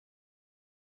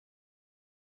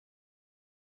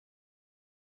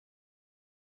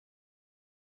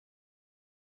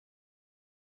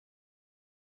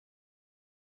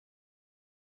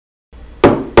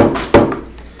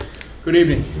Good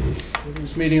evening.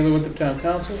 This meeting of the Winthrop Town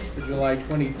Council for July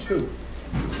 22,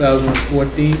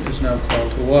 2014 is now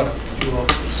called to order. Would you all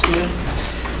stand?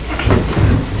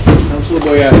 Councilor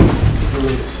Boyatti,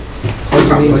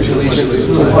 pledge allegiance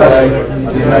to the flag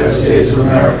of the United States of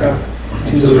America,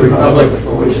 to the republic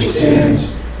for which it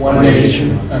stands, one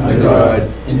nation, under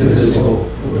God, indivisible,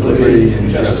 with liberty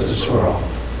and justice for all.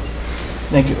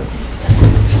 Thank you.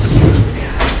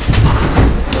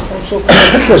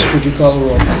 Chris, would you call the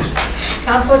roll, please?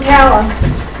 Councilor Calla.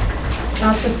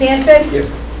 Councilor Sanford. Yep.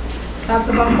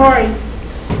 Councilor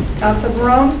Boncory. Councilor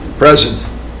Barone. Present.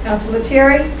 Councilor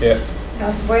Thierry. Yeah.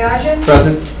 Councilor Boyajian.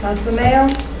 Present. Councilor Mayo.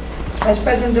 Vice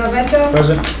President Del Vento.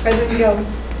 Present. President Gill.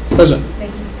 Present.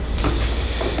 Thank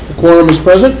you. The quorum is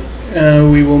present.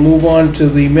 We will move on to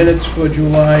the minutes for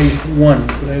July 1.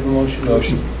 Could I have a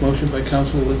motion? Motion by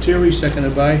Councilor Lettieri,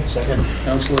 seconded by? Second.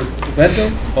 Councilor Vento.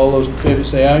 All those in favor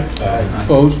say aye. Aye.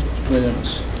 Opposed?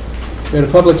 Unanimous. We had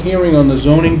a public hearing on the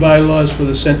zoning bylaws for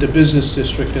the Center Business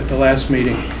District at the last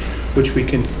meeting, which we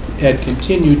had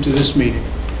continued to this meeting.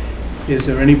 Is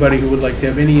there anybody who would like to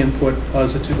have any input,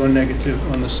 positive or negative,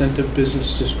 on the Center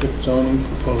Business District zoning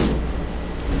proposal?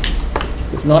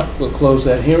 If not, we'll close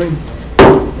that hearing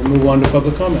and move on to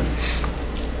public comment.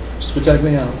 Mr.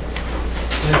 Vitagliano.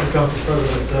 Thank you, Council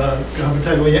President. John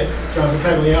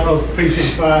Vitagliano,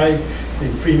 Precinct 5, the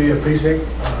premier precinct.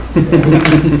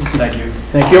 Thank you.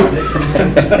 Thank you.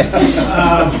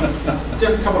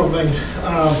 Just a couple of things.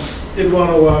 Did want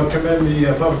to commend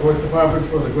the Public Works Department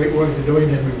for the great work they're doing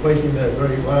in replacing that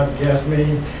very large gas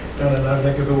main down in our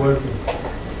neck of the woods,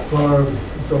 Florida, and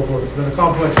so forth. It's been a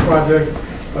complex project,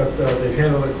 but they've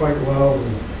handled it quite well.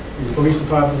 And the police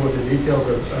department, with the details,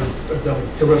 have done a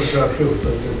terrific job too. So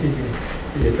they're keeping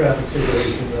the traffic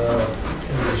situation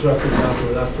and the disruption down to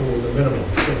an absolute minimum.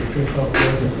 So between public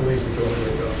works and police, are doing a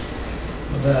great job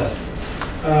on that.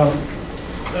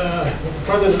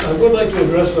 President, I would like to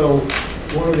address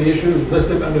one of the issues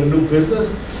listed under new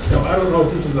business. Now, I don't know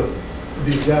if this is the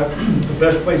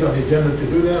best place on the agenda to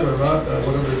do that or not.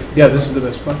 Whatever. Yeah, this is the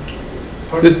best spot.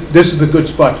 This is the good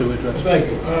spot to address. Thank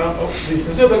you. The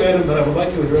specific item that I would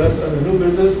like to address under new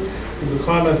business is a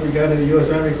comment regarding the U.S.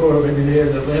 Army Corps of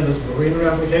Engineers Atlantis Marina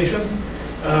application.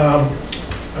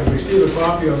 I received a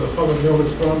copy of the public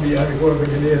notice from the Army Corps of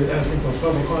Engineers asking for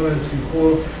public comments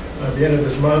before the end of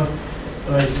this month.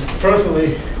 I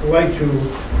personally like to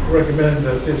recommend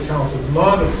that this council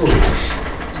not approve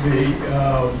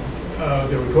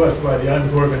the request by the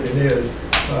Army Corps of Engineers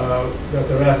that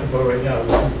they're asking for right now.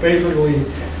 This is basically,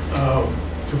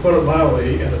 to put it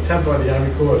mildly, an attempt by the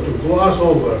Army Corps to gloss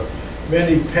over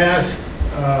many past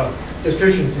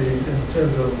deficiencies in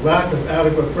terms of lack of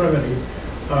adequate permitting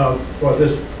for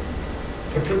this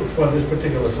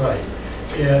particular site.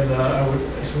 And I would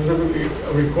specifically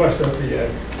request that the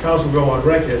council go on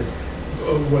record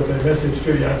with a message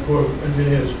to the Army Corps of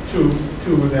Engineers to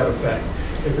that effect.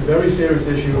 It's a very serious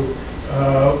issue.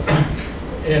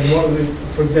 And one of the,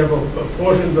 for example,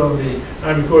 portions of the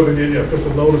Army Corps of Engineers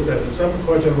official notice that in some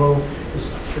question road, it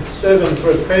says on the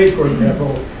first page, for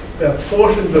example, that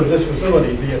portions of this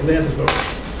facility, the Atlantis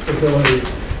facility,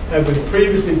 have been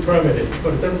previously permitted,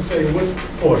 but it doesn't say which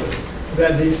portion.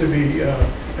 That needs to be,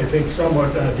 I think,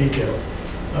 somewhat detailed.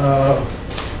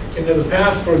 In the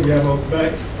past, for example,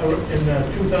 back in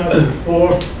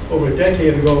 2004, over a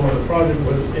decade ago, when the project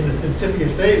was in its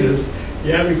incipient stages,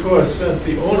 the Army Corps sent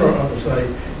the owner of the site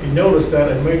a notice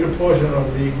that a major portion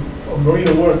of the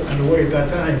marina work underway at that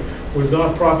time was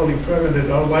not properly permitted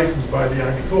or licensed by the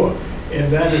Army Corps.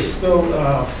 And that is still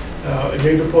a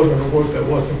major portion of the work that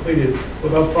was completed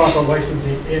without proper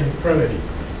licensing and permitting.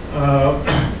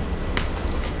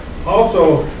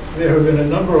 Also, there have been a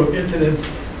number of incidents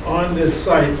on this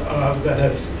site that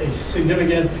have a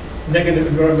significant negative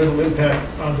environmental impact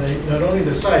on not only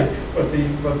the site but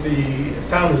the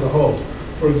town as a whole.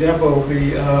 For example, I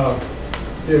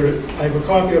have a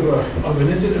copy of an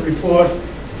incident report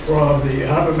from the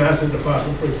Harbor Master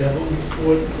Department, for example,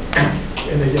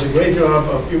 and they did a great job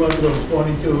a few months ago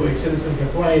responding to a citizen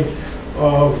complaint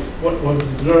of what was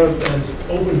observed as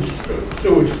open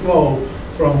sewage flow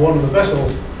from one of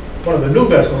the new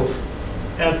vessels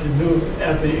at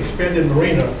the expanded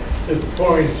marina. It's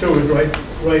pouring sewage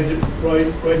right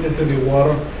into the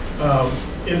water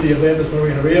in the Atlantis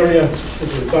Marina area.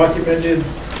 This was documented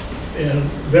and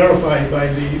verified by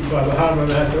the Harbor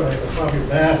Master. I have a copy of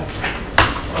that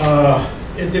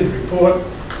incident report.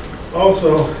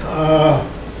 Also,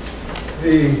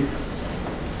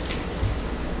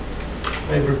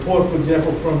 a report, for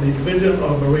example, from the Division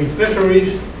of Marine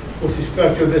Fisheries with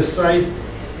respect to this site,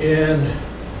 and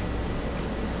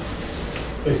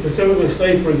They specifically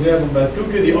state, for example, that due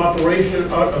to the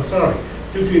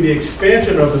due to the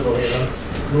expansion of the marina,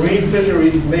 marine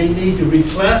fisheries may need to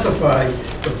reclassify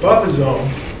the buffer zone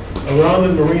around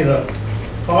the marina,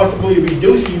 possibly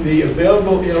reducing the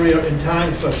available area and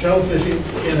times for shell fishing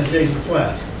in adjacent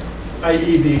flats,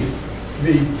 i.e. the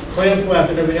clam flats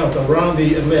and everything else around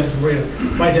the Atlantic Marina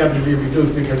might have to be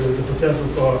reduced because of the potential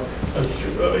for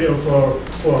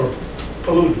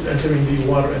pollutants entering the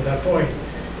water at that point.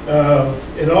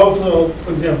 It also,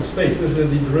 for example, states, this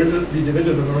is the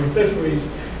Division of Marine Fisheries,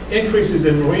 increases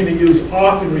in marina use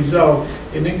often result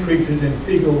in increases in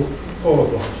fecal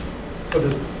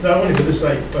coliforms, not only for this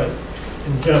site, but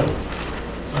in general.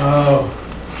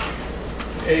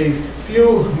 A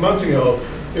few months ago,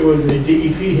 there was a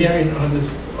DEP hearing on this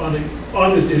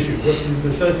issue, which is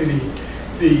essentially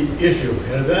the issue.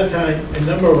 And at that time, a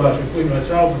number of us, including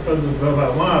myself and friends of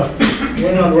Belvoir Marsh,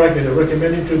 went on record of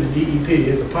recommending to the DEP,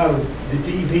 as a part of the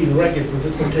DEP's record for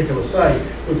this particular site,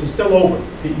 which is still open.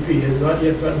 DEP has not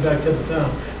yet gotten back to the town.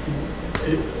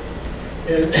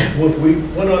 And what we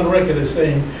went on record as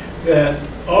saying that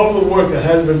all of the work that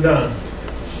has been done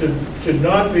should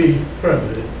not be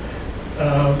permitted,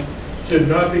 should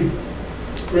not be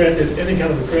granted any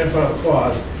kind of a grandfather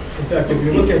clause. In fact, if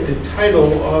you look at the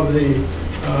title of the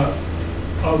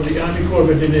Army Corps of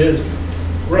Engineers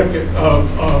record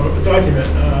document,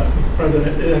 Mr.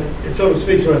 President, it sort of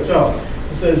speaks for itself.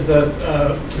 It says that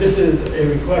this is a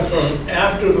request for an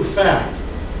after-the-fact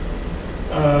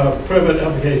permit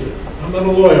application. I'm not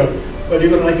a lawyer, but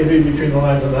even I can read between the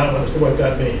lines on that one as to what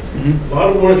that means. Mm-hmm. A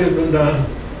lot of work has been done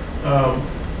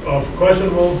of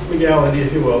questionable legality,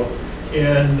 if you will,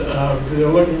 and they're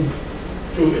looking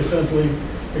to essentially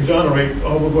exonerate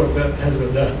all the work that has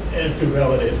been done and to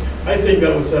validate it. I think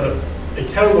that would set a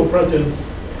terrible precedent,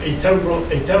 a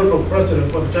terrible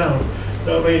precedent for the town,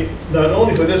 not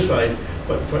only for this site,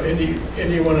 but for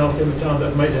anyone else in the town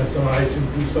that might have some eyes to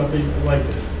do something like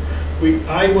this.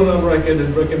 I went on record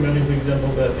in recommending, for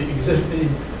example, that the existing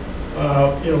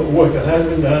work that has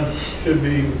been done should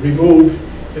be removed,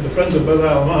 and the Friends of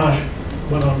Belvoir Marsh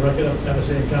went on record at the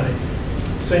same time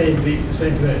saying the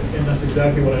same thing, and that's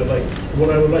exactly what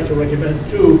I would like to recommend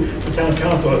to the town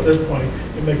council at this point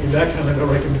in making that kind of a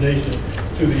recommendation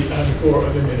to the Army Corps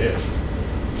of Engineers.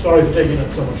 Sorry for taking up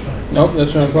so much time. No,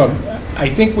 that's not a problem. I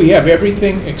think we have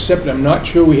everything except I'm not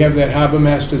sure we have that Harbor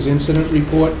Master's incident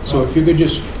report. So if you could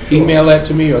just email that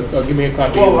to me or give me a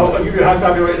copy. Well, I'll give you a hard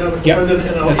copy right now, Mr. Yep. President,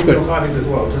 and I'll email copies as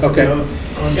well. Just okay. On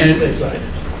the safe side.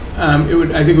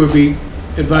 I think it would be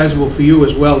advisable for you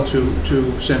as well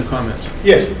to send comments.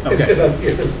 Yes. Okay. That's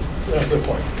a good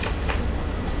point.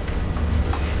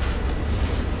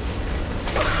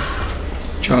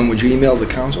 John, would you email the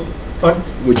council? What?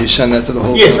 Would you send that to the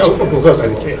whole yes, council? Yes, of course I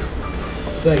will. Yes.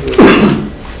 Thank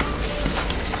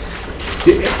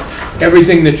you.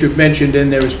 Everything that you've mentioned in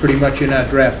there is pretty much in our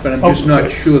draft, but I'm just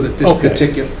not sure that this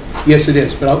particular... Yes, it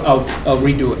is, but I'll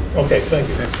redo it. Okay, thank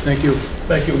you. Thank you.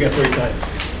 Thank you again for your time.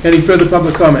 Any further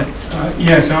public comment?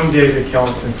 Yes, I'm David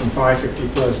Kelston from 550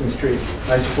 Pleasant Street.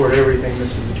 I support everything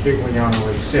Mrs. Bigliano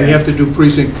has said. We have to do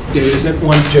precinct, is that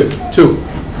 1, 2? 2.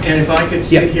 And if I could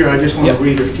sit here, I just want to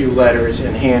read a few letters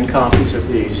and hand copies of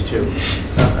these to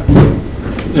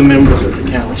the members of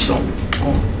the council.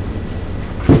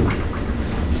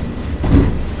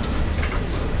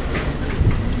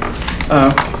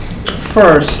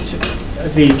 First,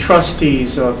 the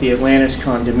trustees of the Atlantis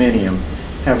condominium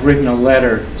have written a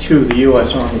letter to the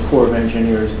U.S. Army Corps of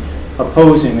Engineers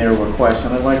opposing their request,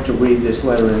 and I'd like to read this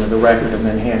letter into the record and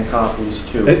then hand copies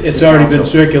to It's already been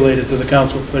circulated to the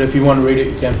council, but if you want to read it,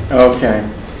 you can. Okay.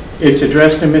 It's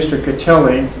addressed to Mr.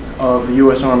 Catelli of the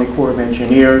U.S. Army Corps of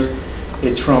Engineers.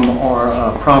 It's from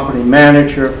our property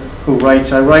manager, who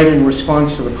writes, I write in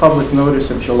response to the public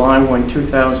notice of July 1,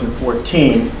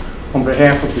 2014, on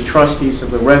behalf of the trustees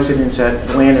of the residents at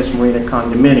Atlantis Marina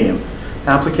Condominium.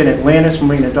 Applicant Atlantis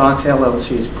Marina Docks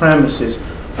LLC's premises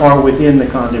are within the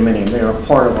condominium. They are a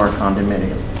part of our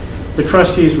condominium. The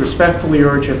trustees respectfully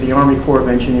urge that the Army Corps of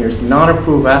Engineers not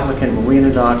approve applicant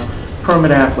Marina Docks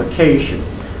permit application,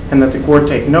 and that the court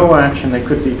take no action that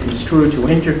could be construed to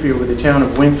interfere with the town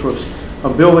of Winthrop's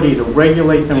ability to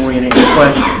regulate the marina in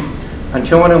question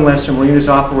until and unless the marina's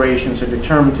operations are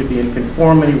determined to be in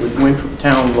conformity with Winthrop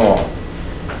town law.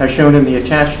 As shown in the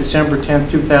attached December 10,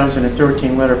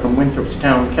 2013 letter from Winthrop's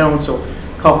town council,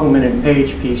 Coupleman and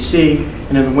Page PC,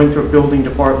 and in the Winthrop Building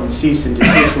Department cease and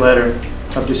desist letter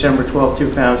of December 12,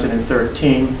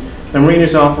 2013, the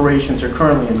marina's operations are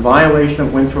currently in violation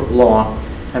of Winthrop law,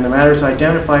 and the matters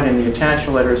identified in the attached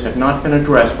letters have not been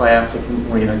addressed by applicant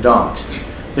Marina Docks.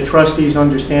 The trustees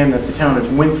understand that the town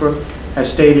of Winthrop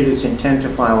has stated its intent to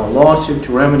file a lawsuit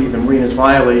to remedy the marina's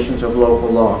violations of local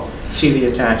law. See the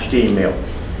attached email.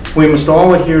 We must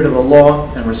all adhere to the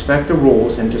law and respect the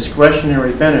rules, and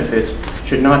discretionary benefits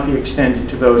should not be extended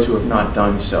to those who have not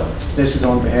done so. This is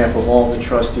on behalf of all the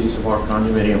trustees of our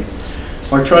condominium.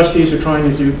 Our trustees are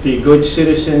trying to be good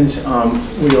citizens.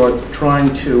 We are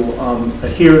trying to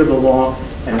adhere to the law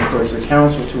and encourage the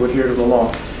council to adhere to the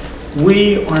law.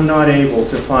 We are not able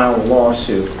to file a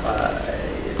lawsuit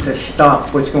to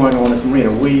stop what's going on at the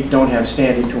marina. We don't have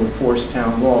standing to enforce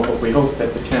town law, but we hope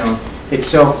that the town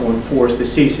itself will enforce the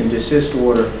cease and desist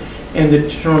order and the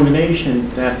determination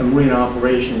that the marina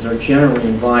operations are generally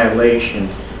in violation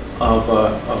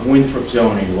of Winthrop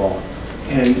zoning law.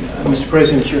 And Mr.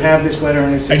 President, you have this letter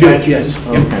and its attachments? Yes.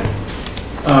 Okay.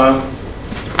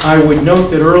 I would note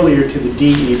that earlier to the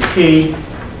DEP,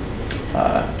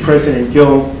 President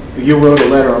Gill, you wrote a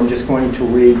letter. I'm just going to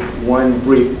read one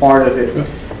brief part of it.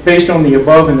 Based on the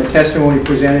above and the testimony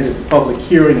presented at the public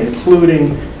hearing,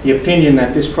 including the opinion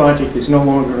that this project is no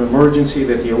longer an emergency,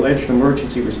 that the alleged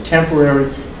emergency was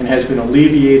temporary and has been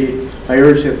alleviated, I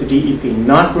urge that the DEP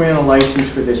not grant a license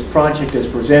for this project as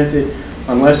presented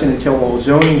unless and until all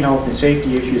zoning, health, and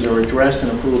safety issues are addressed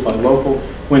and approved by local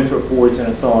Winthrop boards and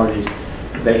authorities.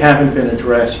 They haven't been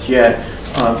addressed yet.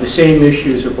 The same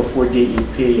issues are before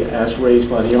DEP as raised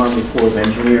by the Army Corps of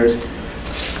Engineers.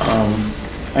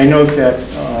 I note that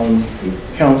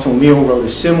Council Neal wrote a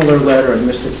similar letter and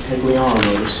Mr. Pigliano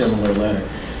wrote a similar letter.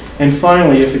 And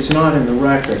finally, if it's not in the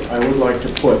record, I would like to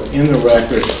put in the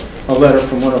record a letter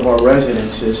from one of our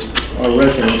residents who's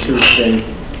been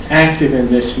active in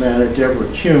this matter, Deborah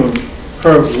Kuhn.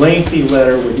 Her lengthy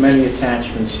letter with many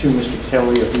attachments to Mr.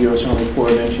 Kelly of the U.S. Army Corps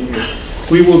of Engineers.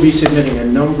 We will be submitting a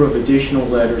number of additional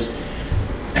letters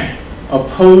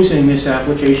opposing this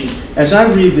application. As I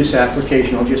read this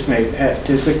application, I'll just make,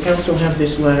 does the council have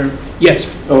this letter? Yes.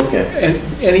 Okay.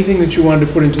 And anything that you wanted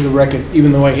to put into the record,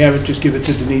 even though I have it, just give it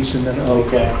to Denise and then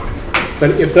Okay.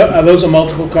 But if those are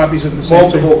multiple copies of the same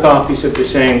thing? Multiple copies of the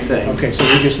same thing. Okay, so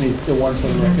we just need the one for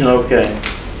the record. Okay.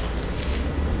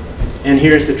 And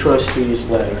here's the trustee's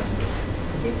letter.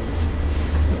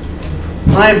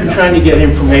 I've been trying to get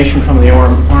information from the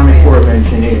Army Corps of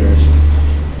Engineers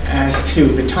as to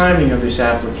the timing of this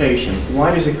application.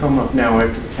 Why does it come up now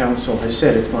after the council has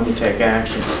said it's going to take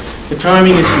action? The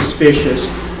timing is suspicious.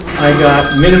 I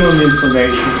got minimum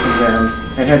information from them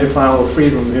and had to file a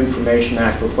Freedom of Information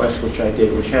Act request, which I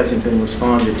did, which hasn't been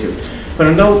responded to. But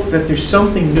I note that there's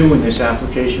something new in this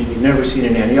application we've never seen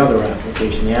in any other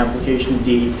application, the application of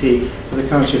DEP for the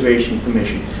Conservation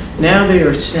Commission. Now they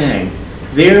are saying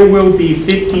there will be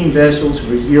 15 vessels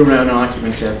with year-round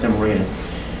occupants at the marina.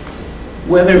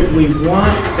 Whether we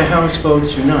want the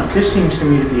houseboats or not, this seems to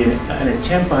me to be an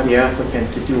attempt by the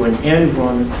applicant to do an end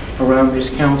run around this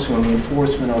council and the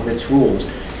enforcement of its rules.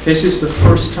 This is the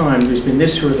first time there's been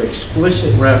this sort of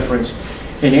explicit reference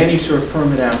in any sort of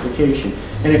permit application.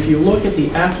 And if you look at the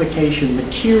application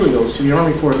materials to the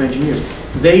Army Corps of Engineers,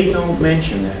 they don't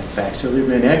mention that fact. So there have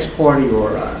been ex-parte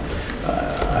or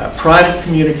private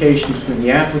communications between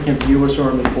the applicant, the U.S.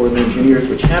 Army Corps of Engineers,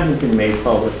 which haven't been made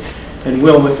public, and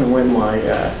will if and when my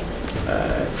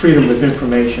Freedom of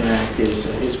Information Act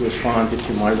is responded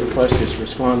to, my request is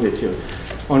responded to.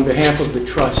 On behalf of the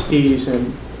trustees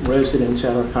and residents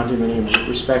at our condominium, we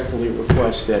respectfully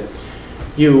request that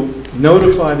you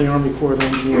notify the Army Corps of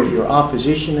Engineers of your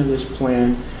opposition to this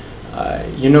plan.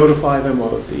 You notify them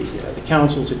of the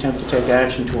council's attempt to take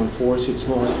action to enforce its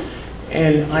laws.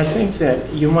 And I think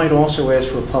that you might also ask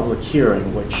for a public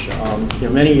hearing, which there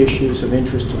are many issues of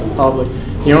interest to the public.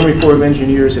 The Army Corps of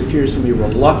Engineers appears to be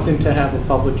reluctant to have a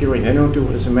public hearing. They don't do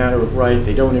it as a matter of right.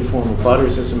 They don't inform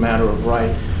abutters as a matter of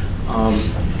right.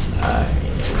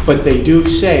 But they do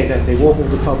say that they will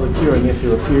hold a public hearing if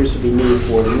there appears to be need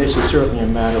for it, and this is certainly a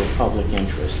matter of public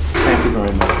interest. Thank you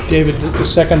very much. David, the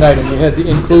second item, you had to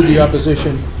include the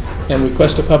opposition and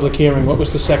request a public hearing. What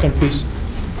was the second piece?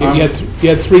 You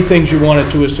had three things you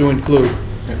wanted us to include.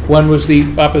 One was the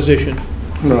opposition.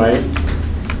 Right.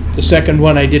 The second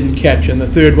one I didn't catch, and the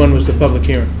third one was the public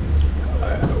hearing.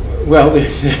 Well,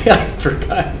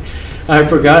 I've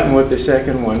forgotten what the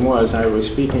second one was. I was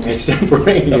speaking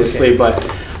extemporaneously, okay. But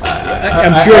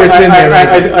I'm sure it's in there.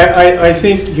 I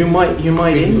think you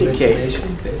might indicate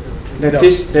that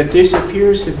this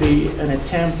appears to be an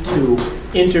attempt to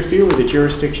interfere with the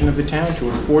jurisdiction of the town, to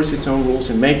enforce its own rules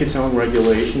and make its own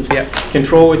regulations,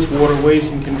 control its waterways,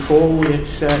 and control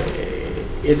its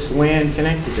land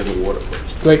connected to the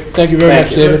waterways. Great, thank you very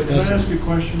much, David. Can I ask you a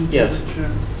question? Yes.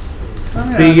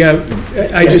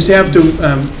 I just have to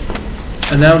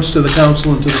announce to the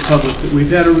council and to the public that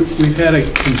we've had a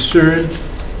concern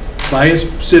by a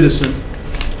citizen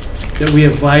that we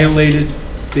have violated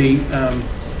the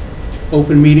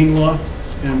open meeting law,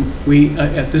 and we,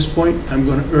 at this point, I'm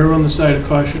going to err on the side of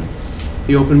caution.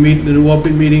 The new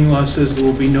open meeting law says there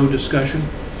will be no discussion.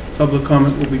 Public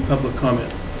comment will be public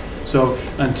comment. So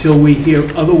until we hear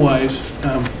otherwise,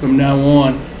 from now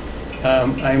on,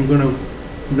 I'm going to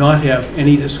not have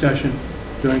any discussion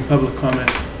during public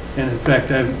comment. And in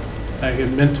fact, I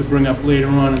had meant to bring up later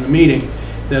on in the meeting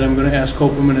that I'm going to ask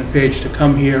Copeland and Page to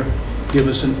come here, give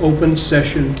us an open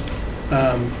session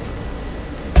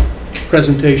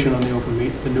presentation on the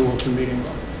new open meeting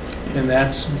law. And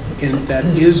that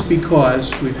is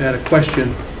because we've had a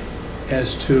question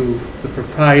as to the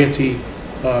propriety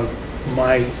of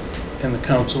my and the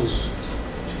council's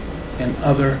and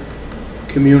other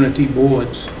community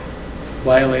boards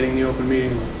violating the open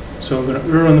meeting law. So I'm going to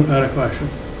err on the part of caution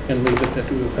and leave it that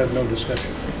we will have no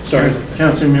discussion. Sorry.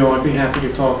 Councilor Mule, I'd be happy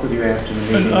to talk with you after the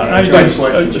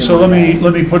meeting. So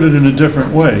let me put it in a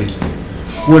different way.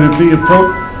 Would it be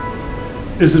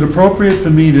is it appropriate for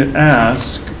me to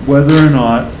ask whether or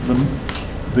not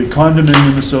the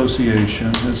condominium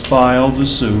association has filed a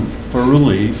suit for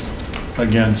relief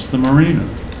against the marina?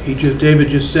 David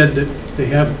just said that they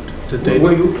haven't.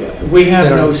 We have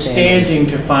no standing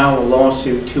to file a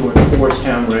lawsuit to enforce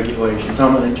town regulations.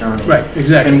 I'm an attorney. Right,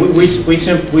 exactly. And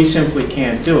we simply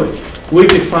can't do it. We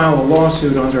could file a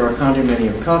lawsuit under our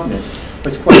condominium covenant.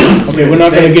 But it's quite okay, we're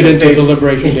not going to get into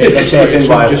deliberation, Dave. I'm sorry, it's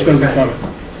just going to be comment.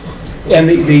 And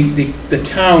the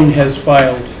town has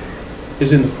filed,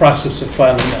 is in the process of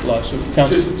filing that lawsuit.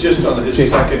 Just on his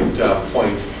second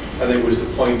point, I think it was to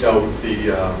point out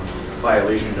the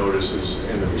violation notices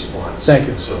in the response. Thank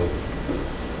you. So,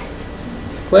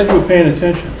 glad you were paying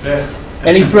attention. yeah.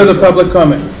 Any further public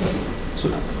comment?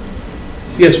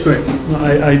 Yes, Craig.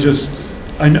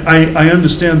 I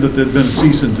understand that there's been a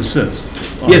cease and desist.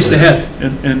 Yes, they have.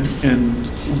 And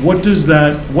what does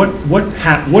that,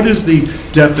 what is the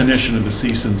definition of a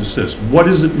cease and desist? What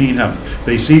does it mean?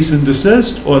 They cease and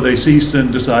desist, or they cease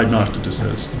and decide not to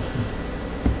desist?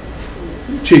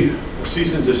 Chief.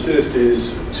 Cease and desist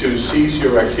is to cease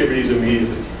your activities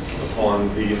immediately upon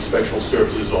the inspectional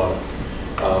services order.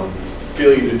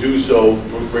 Failing to do so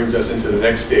brings us into the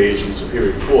next stage in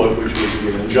Superior Court, which would be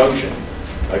an injunction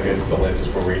against the Atlantis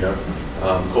Marina.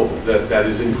 That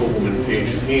is in Copeland and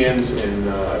Page's hands, and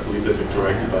I believe that they're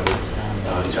directed by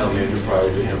the town manager prior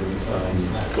to him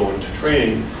going to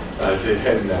training to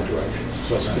head in that direction.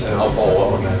 So, and I'll follow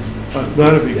up on that.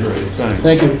 That'd be great. Thanks.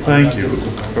 Thank you. Thank you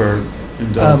for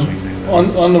indulging me.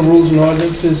 On the rules and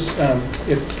ordinances,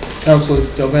 if Councilor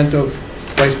Del Vento,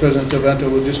 Vice President Del Vento,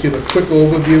 will just give a quick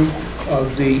overview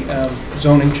of the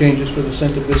zoning changes for the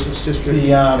Center Business District.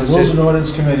 The Rules and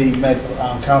Ordinance Committee met,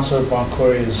 Councilor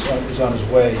Boncory is on his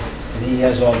way, and he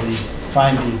has all the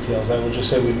fine details. I will just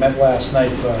say we met last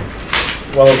night for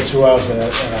well over 2 hours at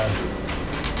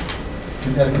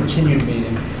a continued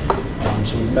meeting.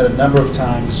 So we've met a number of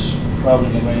times, probably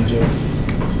in the range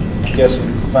of, I'm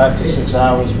guessing, 5 to 6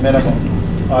 hours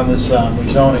minimum on this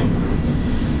rezoning.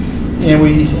 And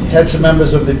we had some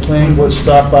members of the planning board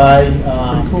stop by.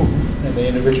 Cool. And they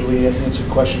individually answered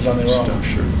questions on their own. Stuff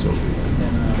sure it's okay.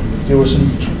 And, there were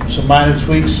some minor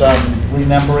tweaks,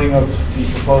 renumbering of the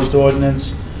proposed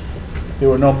ordinance. There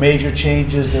were no major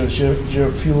changes. There was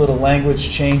a few little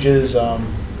language changes, a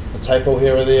typo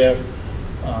here or there,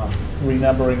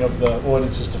 renumbering of the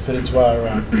ordinances to fit into our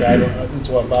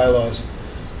into our bylaws.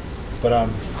 But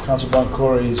Councilor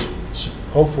Boncory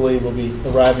hopefully will be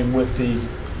arriving with the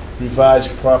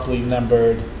revised, properly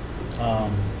numbered,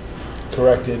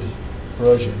 corrected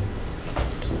version.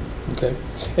 Okay.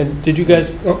 And did you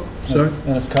guys, oh, sorry.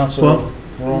 And if Councilor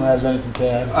Varone has anything to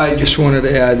add. I just wanted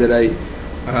to add that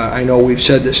I know we've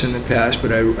said this in the past,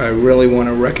 but I really want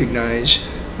to recognize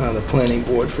the planning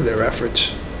board for their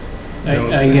efforts.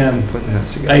 Putting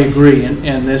that together. I agree,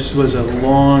 and this was a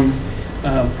long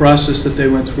process that they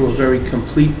went through, a very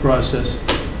complete process,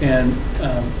 and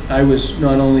I was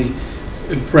not only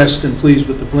impressed and pleased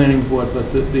with the planning board,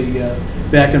 but the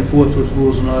back and forth with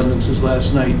rules and ordinances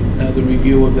last night, the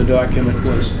review of the document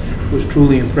was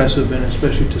truly impressive, and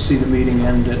especially to see the meeting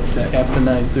end at after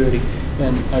 9:30,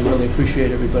 and I really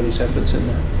appreciate everybody's efforts in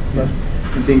that. But,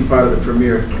 and being part of the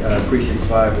premier Precinct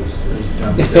 5, as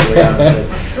John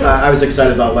said. I was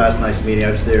excited about last night's meeting.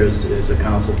 I was there as a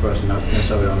council person, not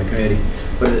necessarily on the committee,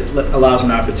 but it allows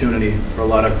an opportunity for a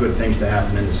lot of good things to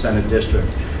happen in the Senate District.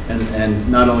 And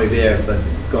not only there, but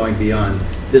going beyond.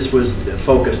 This was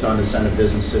focused on the Senate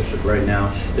Business District right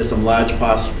now. There's some large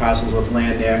parcels of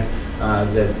land there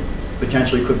that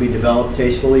potentially could be developed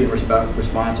tastefully and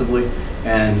responsibly,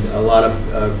 and a lot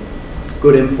of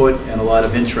good input and a lot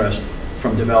of interest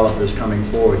from developers coming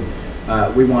forward.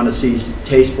 We want to see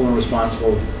tasteful and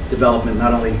responsible development,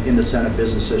 not only in the center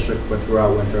business district, but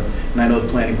throughout Winthrop. And I know the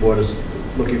planning board is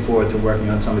looking forward to working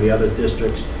on some of the other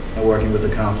districts and working with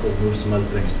the council to move some other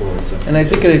things forward. So, And I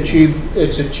think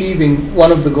it's achieving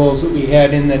one of the goals that we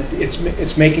had in that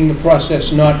it's making the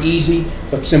process not easy,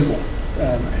 but simple,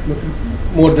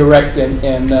 more direct,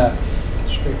 and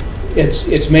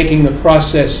it's making the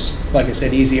process, like I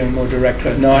said, easier and more direct,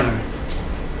 but not,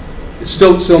 it's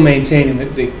still maintaining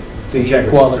the Integrity.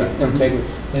 quality, integrity.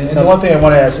 And the one thing I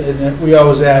want to ask, and we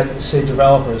always add, say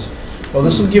developers, well,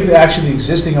 this will give actually the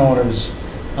existing owners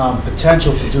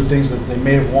potential to do things that they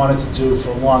may have wanted to do for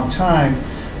a long time,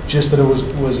 just that it would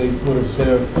have been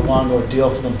a long ordeal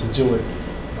for them to do it.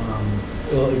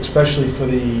 Especially for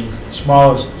the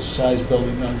smaller size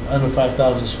building, under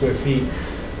 5,000 square feet,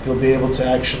 they'll be able to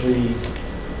actually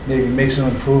maybe make some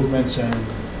improvements and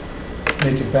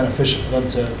make it beneficial for them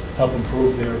to help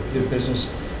improve their business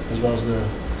as well as the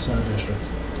center district.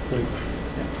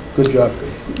 Good job.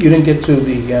 You didn't get to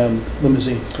the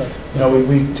limousine. No,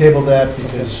 we tabled that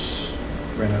because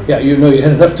Yeah, you know you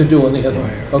had enough to do on the other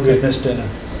one. we Okay. missed dinner.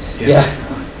 Yeah.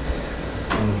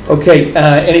 Okay,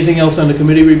 anything else on the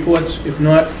committee reports? If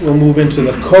not, we'll move into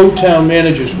the co-town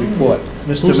manager's report.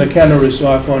 Mr. McKenna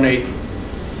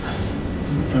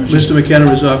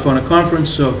is off on a conference,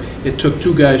 so it took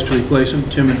two guys to replace him,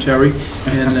 Tim and Terry.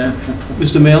 And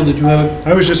Mr. Mail, did you have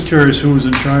I was just curious who was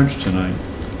in charge tonight.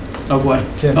 of what?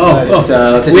 Tim, Oh,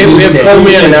 tonight. we have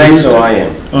co-managers. so I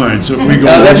am. All right, so if we go.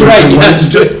 That's over right, to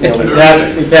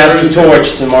yes. We pass the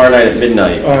torch tomorrow night at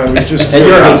midnight. I was just. At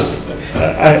your house.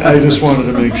 I just wanted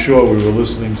to make sure we were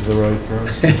listening to the right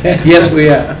person. Yes, we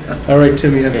are. All right,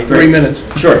 Tim, you have Okay, 3 great. minutes.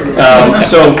 Sure.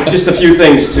 So just a few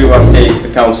things to update the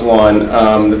council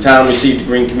on. The town received a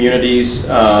Green Communities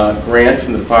grant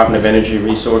from the Department of Energy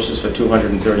Resources for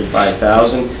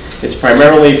 $235,000. It's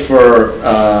primarily for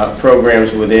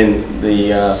programs within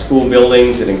the school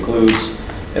buildings. It includes,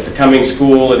 at the Cummings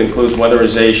School, it includes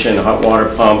weatherization, a hot water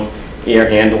pump, air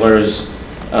handlers,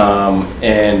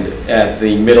 and at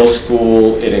the middle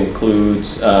school, it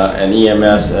includes an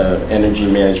EMS, energy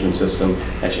management system.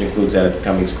 Actually includes that at the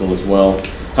Cummings School as well.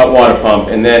 Hot water pump,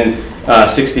 and then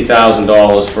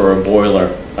 $60,000 for a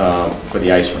boiler for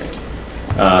the ice rink.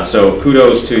 So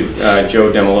kudos to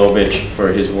Joe Demilovich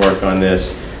for his work on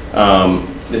this.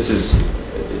 This is,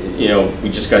 we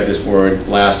just got this word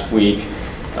last week.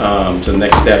 So the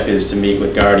next step is to meet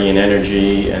with Guardian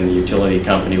Energy and the utility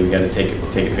company. We've got to take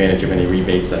advantage of any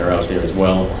rebates that are out there as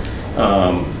well.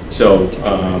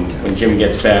 When Jim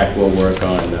gets back, we'll work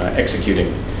on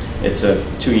executing. It's a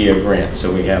 2-year grant, so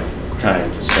we have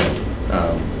time to spend.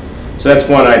 So that's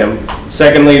one item.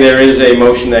 Secondly, there is a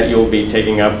motion that you'll be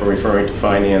taking up or referring to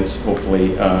finance,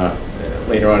 hopefully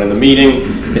later on in the meeting.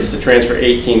 It's to transfer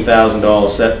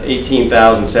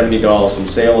 $18,070 from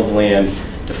sale of land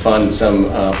to fund some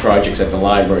projects at the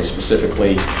library,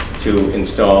 specifically to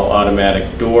install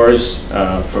automatic doors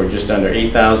for just under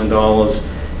 $8,000,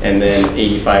 and then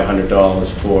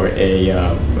 $8,500 for a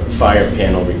fire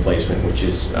panel replacement, which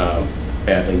is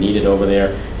badly needed over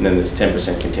there, and then there's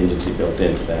 10% contingency built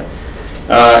into that.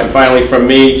 And finally, from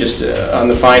me, just on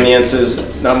the finances,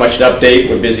 not much to update.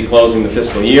 We're busy closing the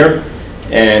fiscal year,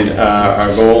 and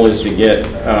our goal is to get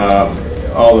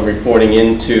all the reporting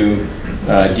into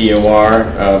DOR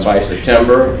by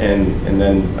September, and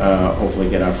then hopefully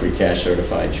get our free cash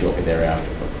certified shortly thereafter.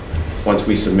 But once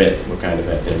we submit, we're kind of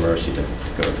at their mercy to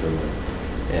go through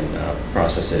and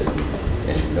process it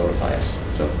and notify us.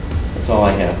 So that's all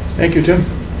I have. Thank you, Tim.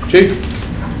 Chief?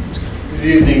 Good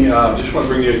evening. Just want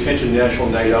to bring your attention, National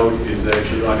Night Out is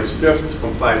actually August 5th. It's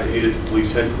from 5 to 8 at the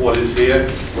police headquarters here.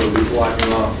 We'll be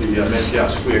blocking off the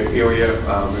Metcalf Square area.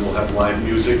 We will have live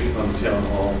music on the town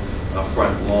hall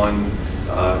front lawn.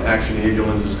 Action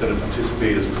Ambulance is going to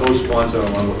participate as a co-sponsor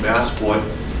along with Massport.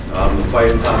 The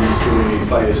fire department is doing a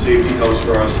fire safety house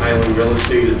for us. Highland Real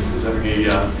Estate is having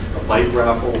a bike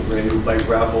raffle, a brand new bike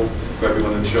raffle for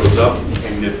everyone that shows up.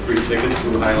 And get free tickets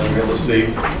to Highland Real Estate.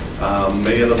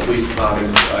 Many other police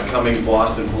departments are coming: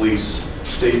 Boston Police,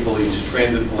 State Police,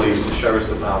 Transit Police, the Sheriff's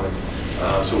Department.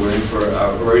 So we're in for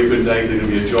a very good night. There's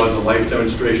going to be a Jaws of Life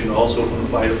demonstration also from the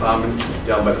fire department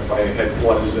down by the fire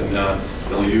headquarters, and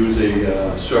they'll use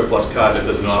a surplus car that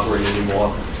doesn't operate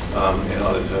anymore in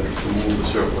order to move the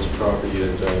surplus property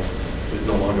that is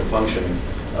no longer functioning.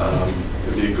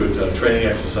 It'll be a good training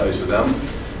exercise for them.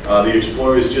 The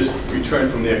Explorers just returned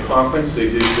from their conference. They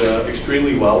did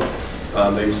extremely well.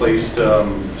 They placed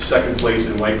second place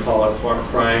in white collar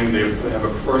crime. They have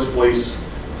a first place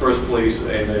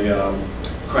in a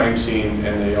crime scene,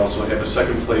 and they also have a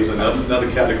second place,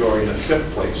 another category, and a fifth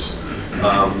place.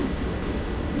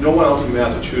 No one else in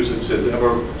Massachusetts has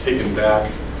ever taken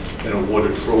back an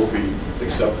awarded trophy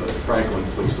except for the Franklin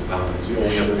Police Department. It's the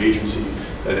only other agency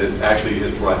that actually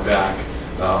has brought back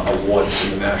awards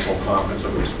in the National Conference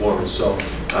of Explorers. So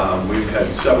we've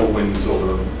had several wins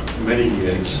over many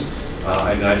years,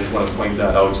 and I just want to point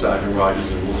that out, Sergeant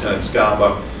Rogers and Lieutenant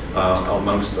Scarpa,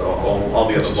 amongst all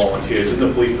the other volunteers in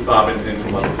the police department and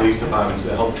from other police departments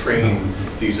that help train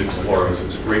these explorers.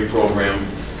 It's a great program.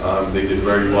 They did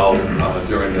very well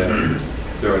during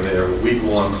their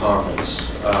week-long conference.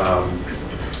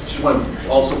 Just want to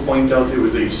also point out there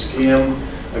was a scam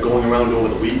going around over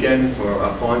the weekend for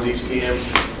a Ponzi scam,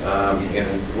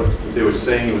 and what they were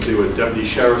saying was they were deputy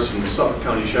sheriffs from the Suffolk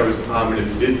County Sheriff's Department. If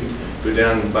you didn't go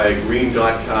down and buy a green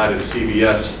dot card at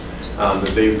CVS,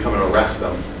 that they would come and arrest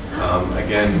them.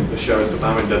 Again, the Sheriff's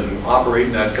Department doesn't operate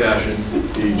in that fashion.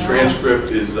 The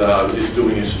transcript is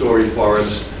doing a story for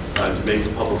us to make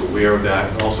the public aware of that.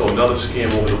 And also another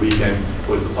scam over the weekend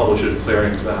was the publisher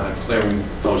clearing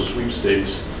those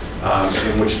sweepstakes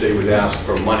in which they would ask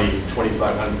for money,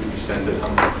 $2,500 to be sent to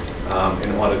them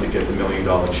in order to get the $1 million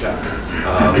check.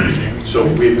 So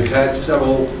we've had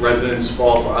several residents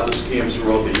fall for other scams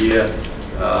throughout the year.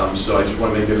 So I just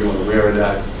want to make everyone aware of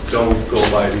that. Don't go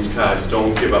buy these cards.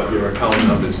 Don't give up your account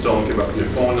numbers. Don't give up your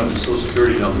phone numbers, social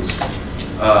security numbers.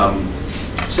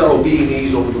 Several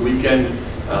B&Es over the weekend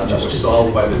that were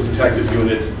solved by the detective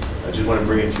unit. I just want to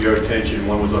bring it to your attention.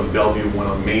 One was on Bellevue, one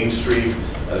on Main Street.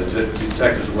 The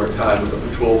detectives worked hard with the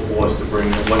patrol force to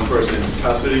bring one person into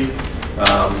custody.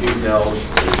 He's now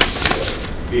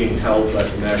being held at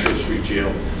the National Street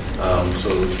Jail. So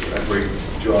a great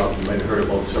job. You might have heard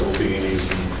about several B&Es.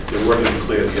 They're working to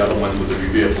clear the other ones with the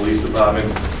Revere Police Department.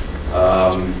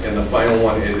 And the final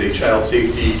one is a child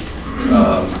safety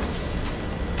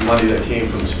money that came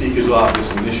from the Speaker's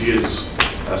office in this year's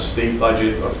state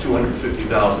budget of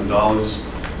 $250,000.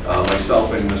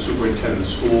 Myself and the superintendent of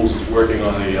schools is working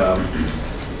on a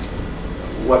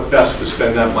what best to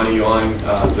spend that money on.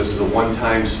 This is a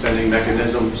one-time spending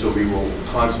mechanism, so we will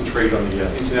concentrate on the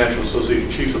International Association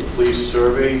of Chiefs of Police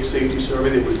survey, safety survey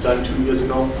that was done 2 years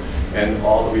ago, and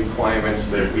all the requirements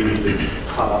that we need to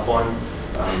caught up on.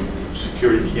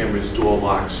 Security cameras, door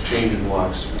locks, changing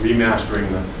locks, remastering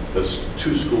the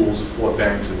 2 schools, Fort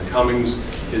Banks and the Cummings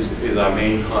is our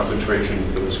main concentration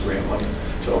for this grant money.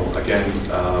 So again,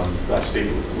 that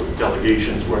state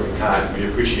delegation's working hard. We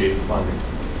appreciate the funding.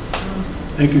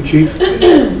 Thank you, Chief.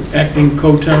 Acting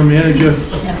co-town manager,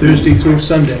 Thursday through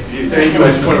Sunday. Thank you.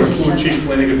 I just want to include Chief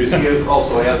Flanagan because he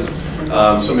also has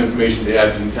some information to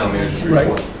add to the town manager's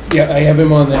report. Right. Yeah, I have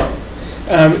him on that.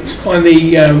 On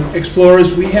the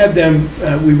Explorers, we had them,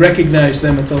 we recognized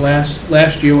them at the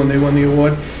last year when they won the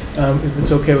award. If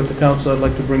it's okay with the council, I'd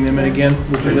like to bring them in again.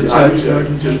 Would you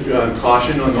Just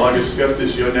caution, on August 5th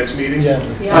is your next meeting? Yeah.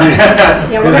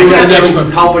 Yeah, we're going to have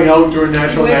to, helping out during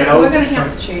National Night Out? we're going to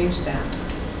have to change that.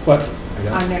 What?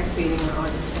 Our next meeting on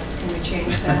August 5th. Can we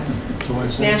change that?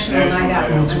 National Night Out.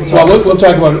 Well, we'll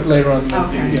talk about it later on.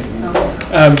 Okay.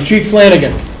 Yeah. Chief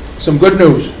Flanagan, some good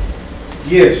news.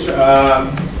 Yes,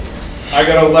 I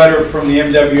got a letter from the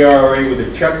MWRA with a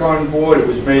check on board. It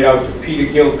was made out to Peter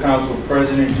Gill, Council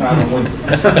President, Town of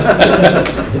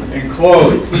Winthrop.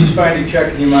 Enclosed, please find a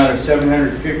check in the amount of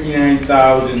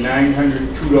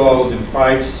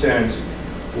 $759,902.05,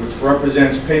 which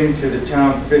represents payment to the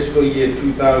town fiscal year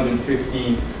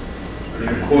 2015 in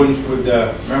accordance with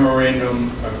the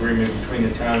memorandum agreement between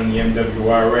the town and the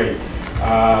MWRA.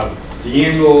 The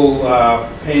annual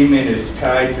payment is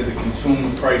tied to the consumer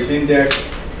price index.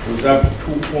 It was up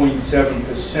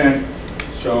 2.7%,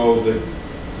 so the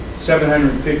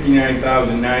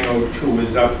 $759,902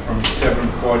 is up from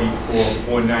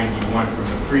 $744,491 from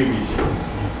the previous year.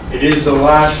 It is the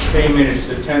last payment. It's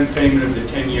the 10th payment of the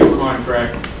 10-year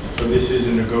contract, so this is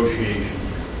a negotiation.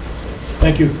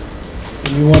 Thank you.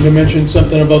 And you wanted to mention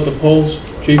something about the polls,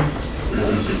 Chief?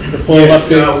 The poll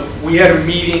update? We had a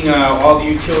meeting, all the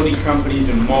utility companies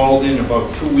in Malden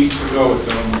about 2 weeks ago at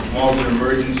the Malden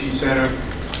Emergency Center.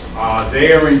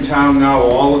 They are in town now,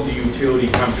 all of the utility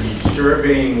companies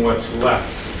surveying what's left,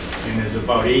 and there's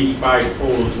about 85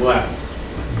 polls left.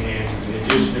 And they're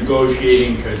just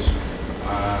negotiating because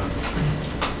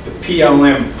the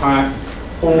PLM,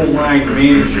 Poll Line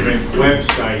Management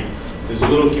website, there's a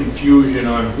little confusion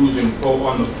on who's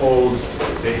on the polls.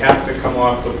 They have to come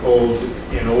off the polls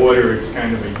in order. It's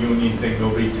kind of a union thing.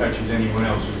 Nobody touches anyone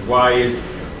else's wires.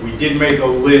 We did make a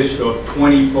list of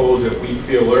 20 polls that we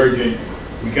feel urgent.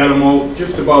 We got them all,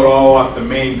 just about all off the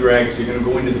main drags. They're going to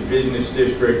go into the business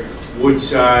district.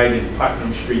 Woodside and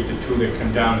Putnam Street, the two that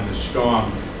come down in the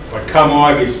storm. But come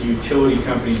August, the utility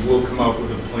companies will come up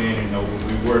with a plan, and they'll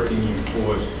be working in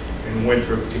force in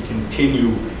Winthrop to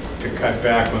continue to cut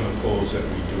back on the poles that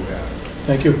we do have.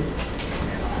 Thank you.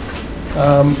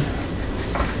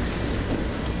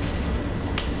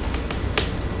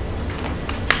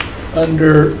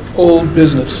 Under old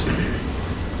business,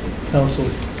 Councilor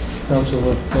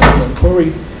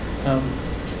Corey,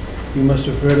 you must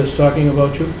have heard us talking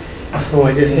about you. Oh,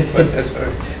 I didn't, but that's all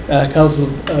right. Council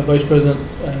Vice President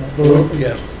Burrow,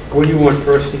 yeah. What do you want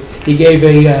first? He gave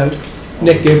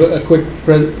Nick gave a quick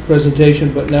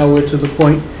presentation, but now we're to the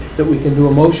point that we can do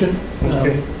a motion.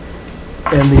 Okay.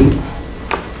 And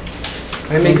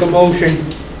I make a motion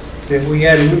that we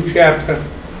add a new chapter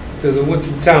to the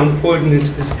Winthrop Town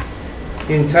ordinances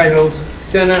entitled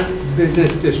Center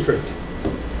Business District.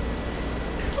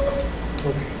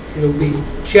 Okay. It'll be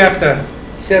chapter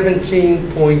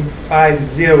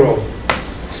 17.50,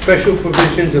 special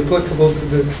provisions applicable to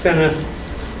the Center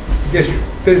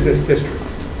Business District.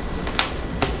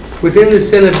 Within the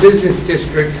Center Business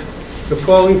District, the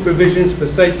following provisions for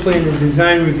site plan and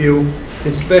design review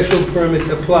and special permits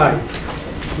apply.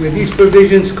 Where these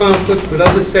provisions conflict with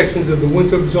other sections of the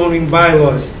Winthrop zoning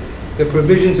bylaws, the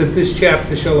provisions of this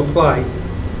chapter shall apply.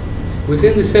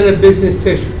 Within the Center Business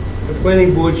District, the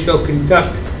planning board shall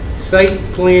conduct site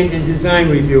plan and design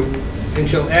review and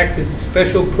shall act as the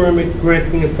special permit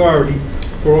granting authority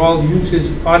for all uses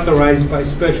authorized by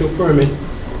special permit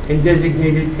and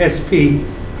designated SP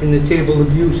in the table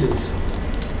of uses.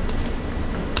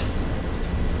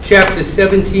 Chapter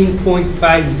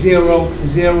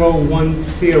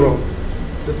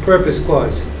 17.50010, the purpose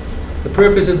clause. The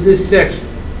purpose of this section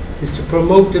is to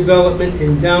promote development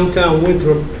in downtown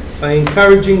Winthrop by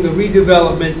encouraging the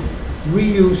redevelopment,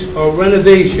 reuse, or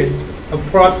renovation of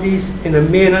properties in a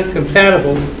manner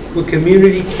compatible with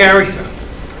community character,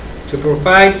 to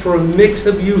provide for a mix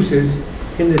of uses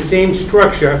in the same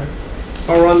structure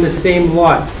or on the same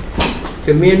lot,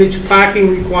 to manage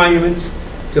parking requirements,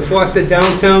 to foster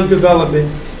downtown development,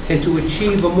 and to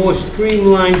achieve a more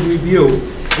streamlined review,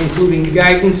 including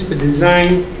guidance for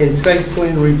design and site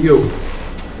plan review.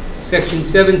 Section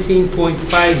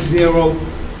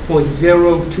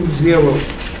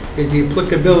 17.50.020 is the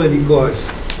applicability clause.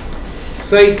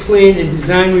 Site plan and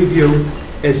design review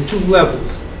has two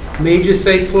levels: major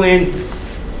site plan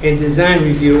and design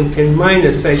review and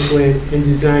minor site plan and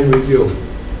design review.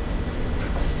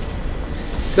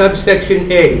 Subsection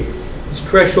A is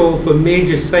threshold for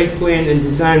major site plan and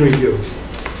design review.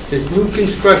 There's new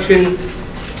construction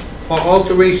or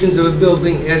alterations of a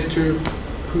building as to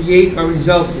create or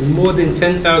result in more than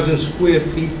 10,000 square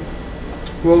feet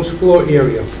gross floor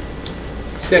area.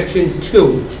 Section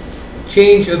 2,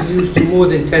 change of use to more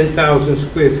than 10,000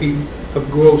 square feet of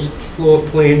gross floor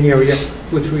plan area,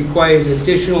 which requires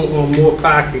additional or more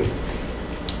parking.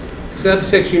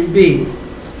 Subsection B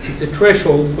is a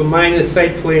threshold for minor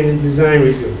site plan and design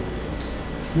review.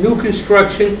 New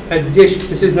construction, addition,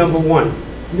 this is number 1.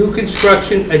 New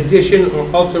construction, addition, or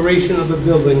alteration of a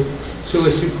building so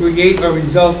as to create or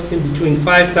result in between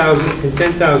 5,000 and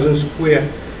 10,000 square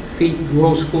feet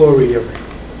gross floor area.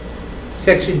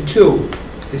 Section 2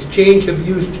 is change of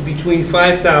use to between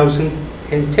 5,000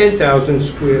 and 10,000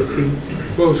 square feet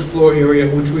gross floor area,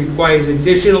 which requires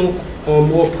additional or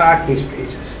more parking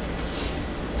spaces.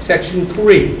 Section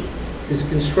 3 is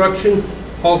construction,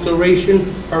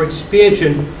 alteration, or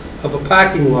expansion of a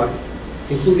parking lot,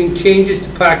 including changes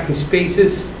to parking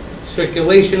spaces,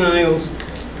 circulation aisles,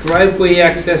 driveway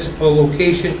access, or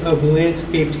location of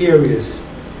landscaped areas.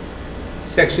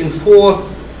 Section 4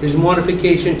 is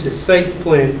modification to site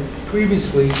plan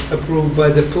previously approved by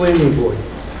the planning board.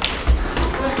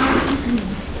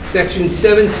 Section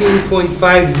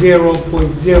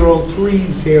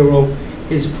 17.50.030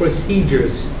 is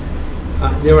procedures.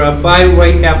 There are by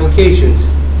right applications.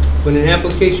 When an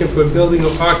application for a building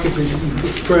or occupancy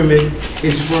permit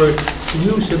is for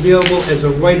use available as a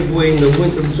right-of-way in the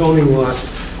Winthrop zoning law,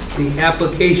 the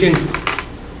application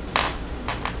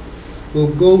will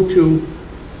go to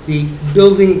the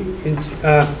building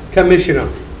commissioner.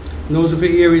 And those are for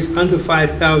areas under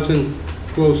 5,000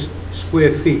 gross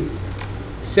square feet.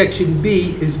 Section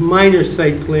B is minor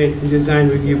site plan and design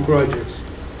review projects.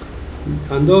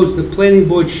 On those, the planning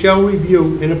board shall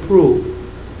review and approve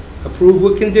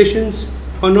with conditions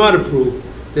or not approve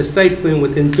the site plan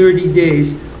within 30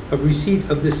 days of receipt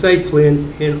of the site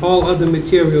plan and all other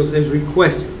materials as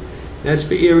requested. That's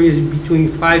for areas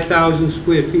between 5,000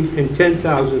 square feet and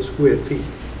 10,000 square feet.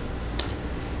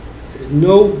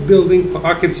 No building or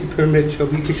occupancy permit shall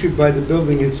be issued by the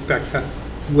building inspector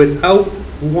without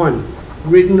 1,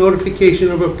 written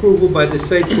notification of approval by the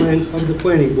site plan of the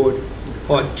planning board,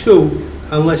 or 2,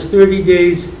 unless 30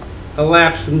 days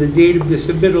elapse from the date of the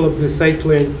submittal of the site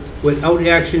plan without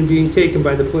action being taken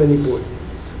by the planning board.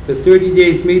 The 30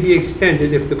 days may be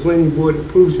extended if the planning board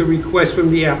approves a request from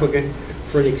the applicant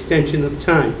for an extension of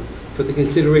time for the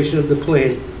consideration of the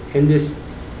plan, and this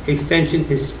extension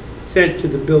is sent to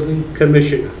the building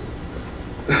commissioner.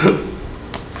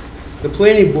 The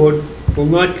planning board will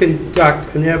not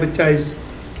conduct an advertised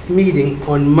meeting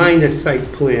on minor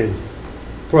site plan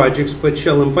projects, but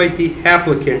shall invite the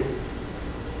applicant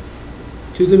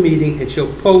to the meeting and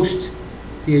shall post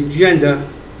the agenda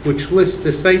which lists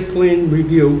the site plan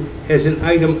review as an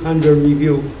item under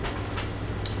review.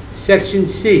 Section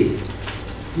C,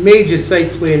 major site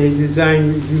plan and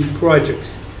design review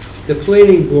projects. The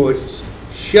planning board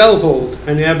shall hold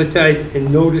an advertised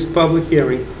and noticed public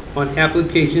hearing on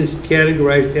applications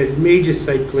categorized as major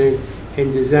site plan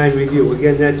and design review.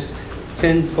 Again, that's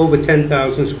over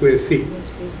 10,000 square feet.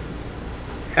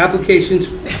 Applications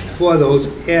for those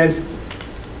as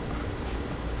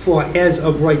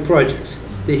of right projects.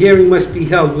 The hearing must be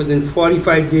held within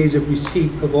 45 days of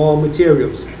receipt of all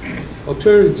materials.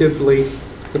 Alternatively,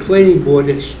 the planning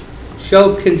board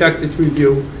shall conduct its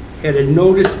review at a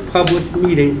noticed public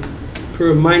meeting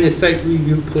per minor site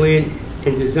review plan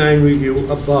and design review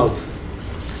above.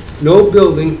 No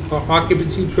building or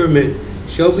occupancy permit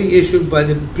shall be issued by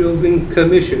the building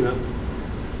commissioner,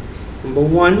 number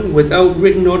 1, without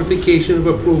written notification of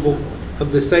approval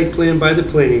of the site plan by the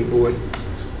planning board,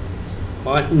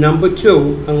 or number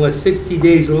 2, unless 60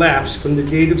 days elapse from the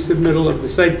date of submittal of the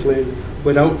site plan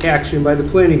without action by the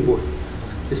planning board.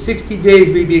 The 60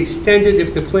 days may be extended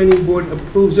if the planning board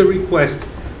approves a request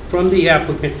from the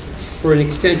applicant for an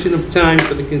extension of time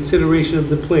for the consideration of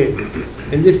the plan,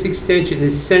 and this extension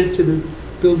is sent to the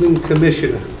building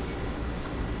commissioner.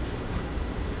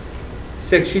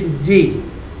 Section D,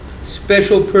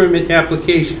 special permit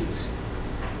applications.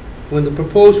 When the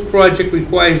proposed project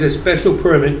requires a special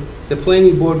permit, the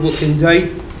planning board will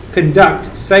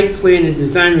conduct site plan and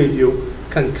design review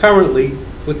concurrently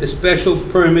with the special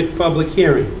permit public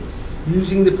hearing,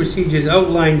 using the procedures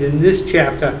outlined in this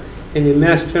chapter in the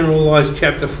Mass General Laws,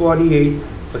 Chapter 48,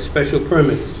 for special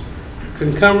permits.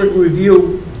 Concurrent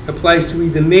review applies to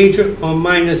either major or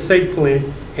minor site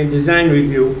plan and design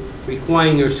review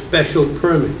requiring a special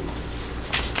permit.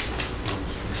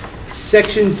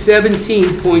 Section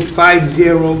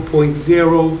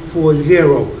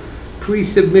 17.50.040,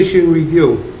 pre-submission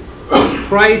review.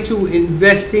 Prior to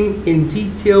investing in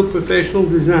detailed professional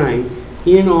design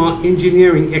and/or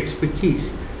engineering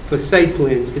expertise for site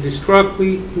plans, it is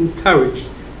strongly encouraged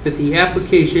that the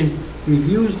application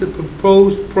reviews the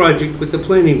proposed project with the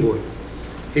planning board.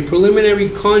 A preliminary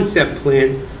concept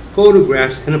plan,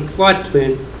 photographs, and a plot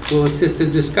plan will assist the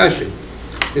discussion.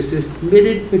 The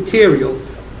submitted material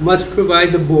must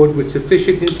provide the board with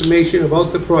sufficient information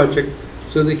about the project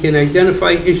so they can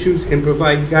identify issues and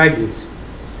provide guidance.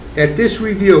 At this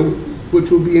review,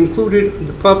 which will be included in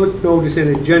the public notice and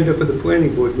agenda for the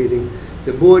planning board meeting,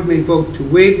 the board may vote to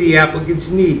waive the applicant's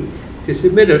need to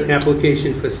submit an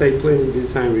application for site plan and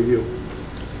design review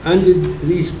under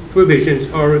these provisions,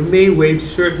 or it may waive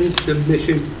certain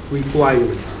submission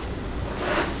requirements.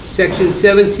 Section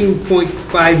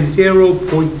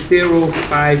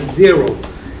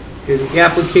 17.50.050 is the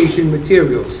application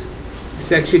materials.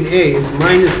 Section A is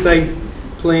minor site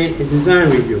plan and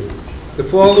design review. The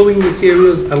following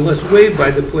materials, unless waived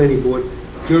by the planning board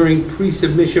during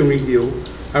pre-submission review,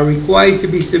 are required to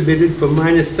be submitted for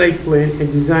minor site plan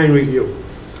and design review.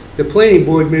 The planning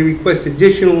board may request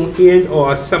additional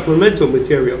and/or supplemental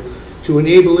material to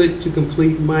enable it to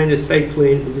complete minor site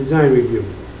plan and design review.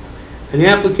 An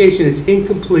application is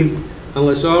incomplete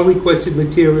unless all requested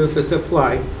materials are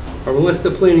supplied or unless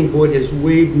the planning board has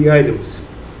waived the items.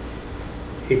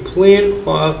 A plan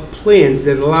or plans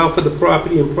that allow for the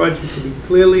property and project to be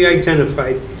clearly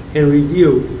identified and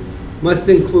reviewed must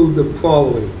include the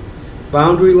following: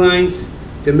 boundary lines,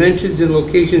 dimensions and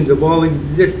locations of all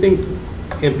existing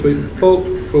and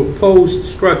proposed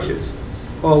structures,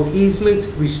 all easements,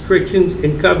 restrictions,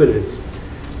 and covenants,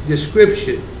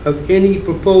 description of any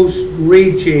proposed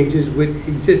grade changes with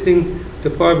existing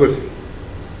topography,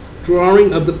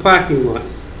 drawing of the parking lot,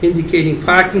 indicating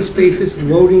parking spaces,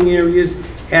 loading areas,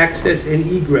 access and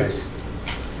egress,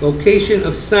 location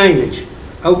of signage,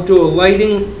 outdoor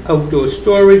lighting, outdoor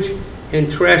storage,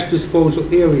 and trash disposal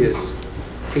areas,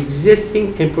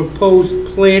 existing and proposed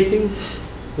planting,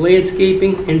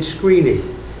 landscaping, and screening,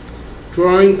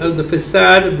 drawing of the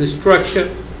facade of the structure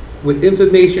with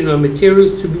information on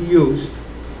materials to be used,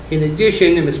 In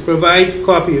addition, it must provide a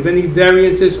copy of any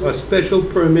variances or special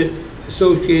permit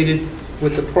associated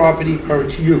with the property or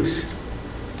its use.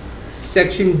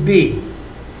 Section B,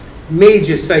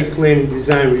 major site plan and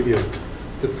design review.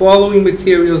 The following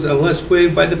materials, unless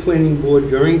waived by the planning board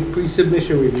during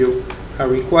pre-submission review, are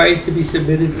required to be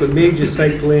submitted for major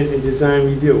site plan and design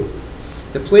review.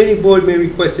 The planning board may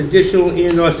request additional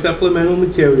and/or supplemental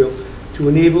material to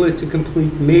enable it to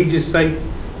complete major site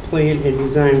plan and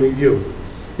design review.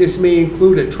 This may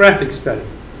include a traffic study.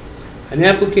 An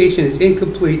application is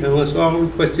incomplete unless all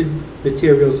requested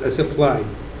materials are supplied.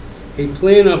 A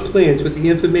plan or plans with the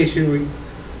information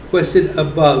requested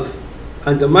above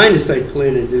under minor site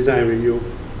plan and design review,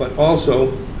 but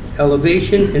also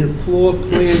elevation and floor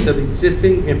plans of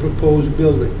existing and proposed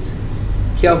buildings,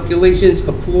 calculations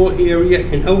of floor area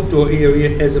and outdoor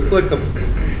area as applicable,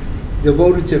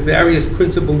 devoted to various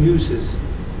principal uses,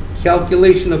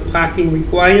 calculation of parking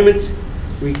requirements,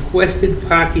 requested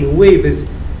parking waivers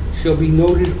shall be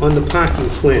noted on the parking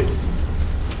plan.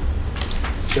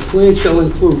 The plan shall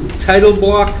include title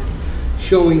block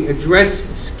showing address,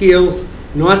 scale,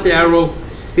 north arrow,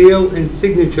 seal, and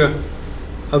signature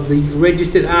of the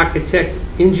registered architect,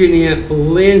 engineer,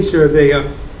 land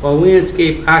surveyor, or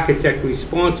landscape architect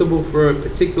responsible for a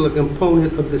particular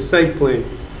component of the site plan,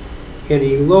 and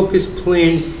a locus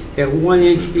plan at 1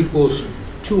 inch equals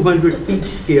 200 feet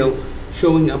scale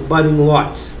showing abutting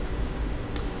lots.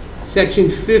 Section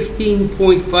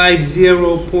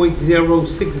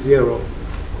 15.50.060,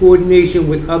 coordination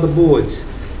with other boards.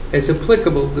 As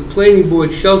applicable, the planning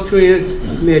board shall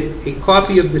transmit a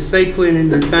copy of the site plan and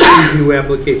design review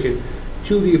application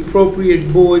to the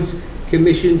appropriate boards,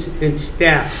 commissions, and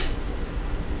staff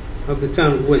of the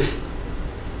town of Winthrop.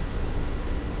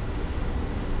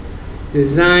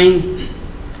 Design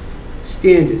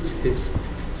standards is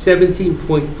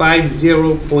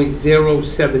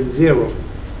 17.50.070.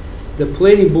 The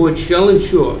planning board shall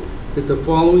ensure that the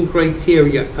following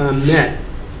criteria are met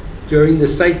during the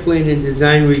site plan and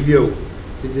design review.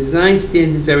 The design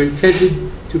standards are intended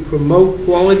to promote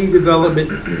quality development,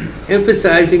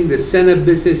 emphasizing the center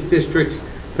business district's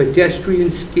pedestrian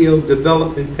scale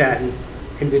development pattern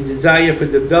and the desire for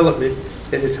development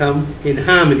that is in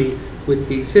harmony with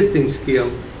the existing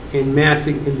scale and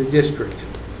massing in the district.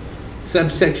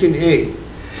 Subsection A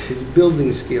is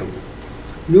building scale.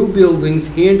 New buildings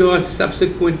and/or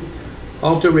subsequent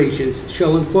alterations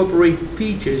shall incorporate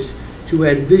features to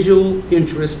add visual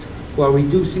interest while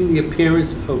reducing the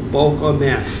appearance of bulk or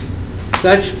mass.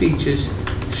 Such features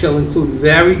shall include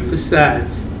varied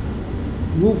facades,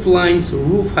 roof lines,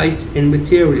 roof heights, and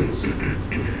materials.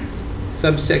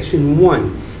 Subsection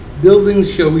 1. Buildings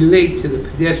shall relate to the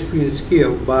pedestrian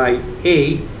scale by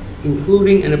A,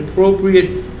 including an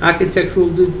appropriate architectural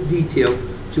detail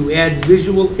to add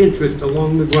visual interest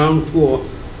along the ground floor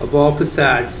of all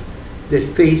facades that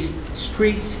face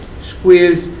streets,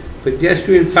 squares,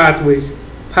 pedestrian pathways,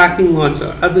 parking lots,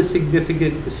 or other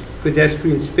significant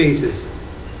pedestrian spaces.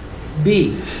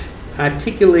 B,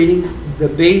 articulating the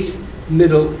base,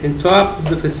 middle, and top of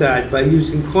the facade by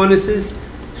using cornices,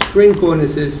 string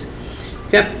cornices,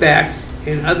 step backs,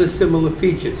 and other similar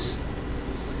features.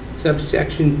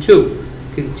 Subsection 2,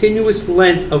 continuous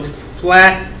length of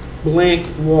flat blank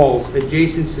walls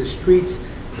adjacent to streets,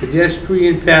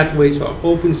 pedestrian pathways, or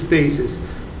open spaces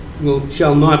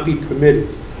shall not be permitted.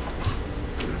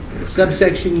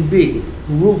 Subsection B,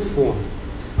 roof form.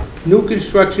 New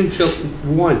construction shall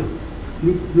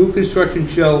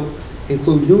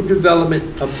include new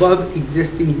development above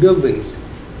existing buildings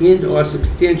and/or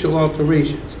substantial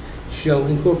alterations. Shall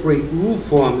incorporate roof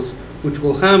forms which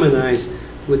will harmonize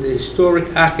with the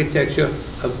historic architecture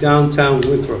of downtown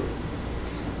Winthrop.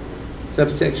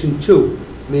 Subsection 2,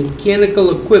 mechanical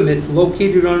equipment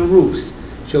located on roofs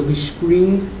shall be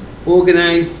screened,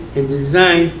 organized, and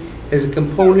designed as a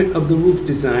component of the roof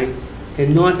design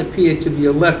and not appear to be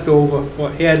a leftover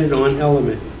or added on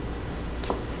element.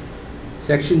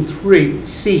 Section 3,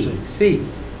 C,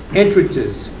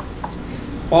 entrances.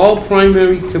 All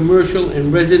primary commercial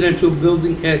and residential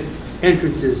building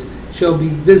entrances shall be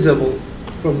visible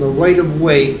from the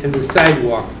right-of-way and the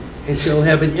sidewalk and shall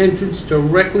have an entrance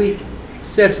directly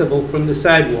accessible from the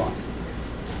sidewalk.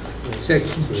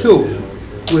 Section 2,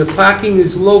 where parking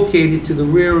is located to the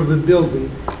rear of a building,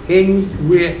 any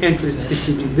rear entrance is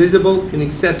to be visible and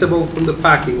accessible from the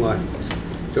parking lot.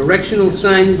 Directional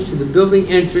signage to the building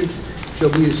entrance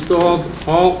shall be installed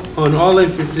on all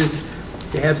entrances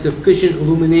to have sufficient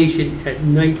illumination at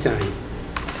nighttime.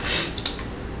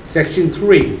 Section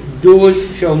 3, doors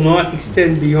shall not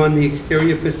extend beyond the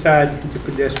exterior facade into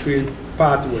pedestrian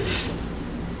pathways.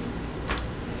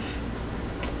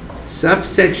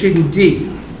 Subsection D,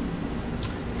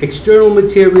 external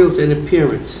materials and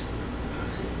appearance.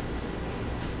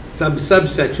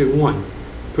 Subsection 1,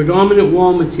 predominant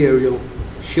wall material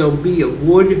shall be of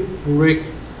wood, brick,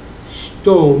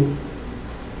 stone,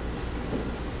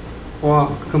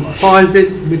 or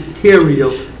composite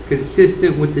material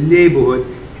consistent with the neighborhood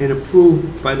and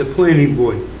approved by the planning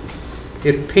board.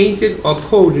 If painted or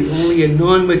coated, only a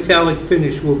non-metallic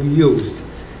finish will be used.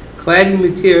 Cladding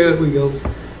materials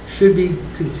should be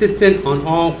consistent on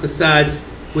all facades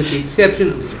with the exception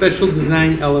of special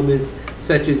design elements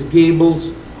such as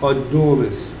gables or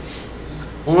dormers.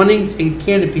 Awnings and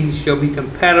canopies shall be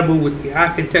compatible with the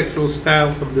architectural style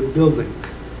of the building.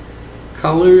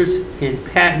 Colors and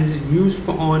patterns used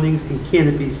for awnings and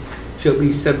canopies shall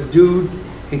be subdued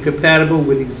and compatible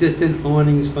with existing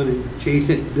awnings on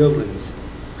adjacent buildings.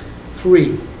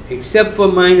 3. Except for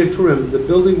minor trim, the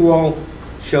building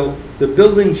shall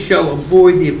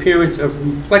avoid the appearance of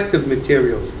reflective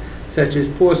materials such as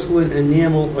porcelain,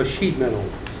 enamel, or sheet metal,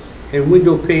 and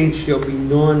window panes shall be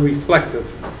non-reflective.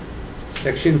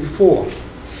 Section 4.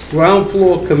 Ground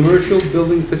floor commercial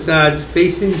building facades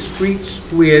facing streets,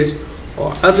 squares,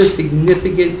 or other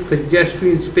significant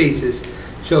pedestrian spaces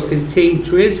shall contain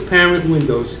transparent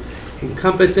windows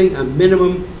encompassing a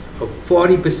minimum of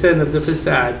 40% of the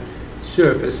facade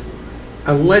surface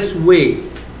unless waived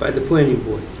by the planning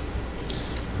board.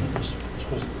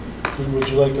 Would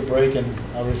you like a break and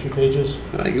I'll read a few pages?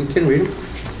 You can read them.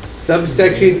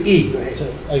 Subsection E. Go ahead.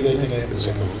 I think I have the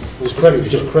second one.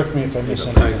 Just correct me if I miss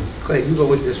anything. Go ahead, you go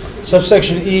with this one.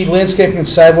 Subsection E, landscaping and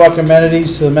sidewalk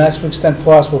amenities to the maximum extent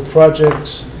possible.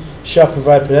 Projects shall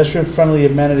provide pedestrian-friendly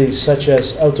amenities such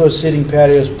as outdoor seating,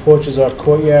 patios, porches, or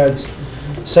courtyards.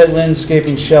 Site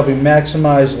landscaping shall be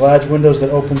maximized. Large windows that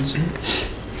open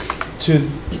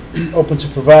to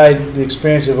provide the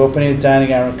experience of open-air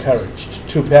dining are encouraged.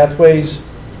 2. Pathways,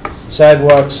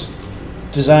 sidewalks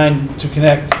designed to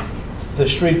connect the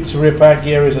street to rear parking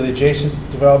areas of the adjacent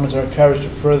developments are encouraged to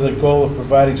further the goal of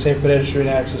providing safe pedestrian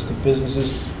access to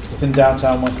businesses within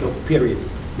downtown Winthrop. Period.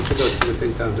 You put those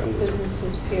within downtown Winthrop.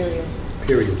 Businesses, period.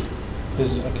 Period.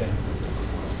 Okay.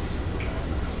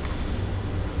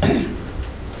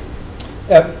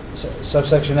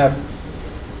 Subsection F.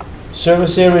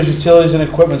 Service areas, utilities, and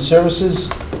equipment. Services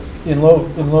in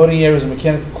loading areas and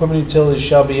mechanical equipment utilities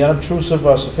shall be unobtrusive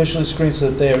or sufficiently screened so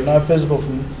that they are not visible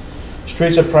from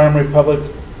streets or primary public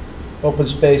open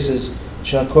spaces.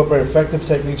 Shall incorporate effective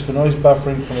techniques for noise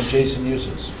buffering from adjacent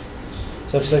uses.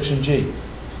 Subsection G.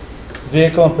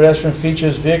 Vehicle and pedestrian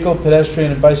features. Vehicle,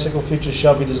 pedestrian, and bicycle features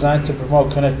shall be designed to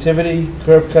promote connectivity.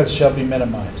 Curb cuts shall be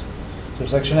minimized.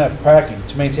 Subsection F. Parking.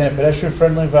 To maintain a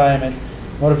pedestrian-friendly environment,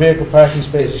 motor vehicle parking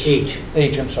spaces.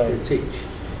 H, I'm sorry. It's H.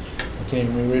 I can't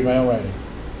even read my own writing.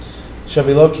 Shall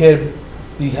be located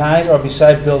behind or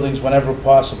beside buildings whenever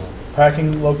possible.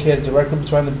 Parking located directly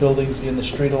between the buildings and the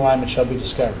street alignment shall be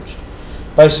discouraged.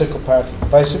 Bicycle parking.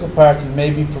 Bicycle parking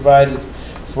may be provided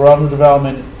for all new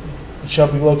development. It shall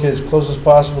be located as close as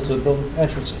possible to the building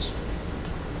entrances.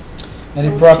 Any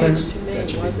property. Changed to May, That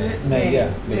should be wasn't May. it? May,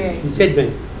 yeah. May. He said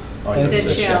May. Oh, He you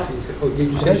said shall. He said- Oh,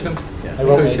 did you say shall? Yeah. I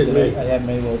wrote I May, said May. I had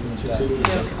May wrote down. Yeah, you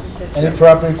said Any shall.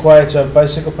 property required to have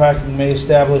bicycle parking may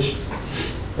establish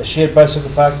a shared bicycle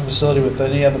parking facility with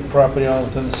any other property owner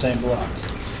within the same block.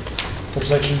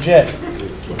 Subsection J.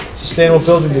 Sustainable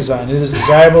building design. It is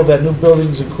desirable that new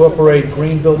buildings incorporate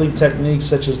green building techniques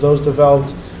such as those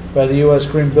developed by the U.S.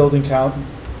 Green Building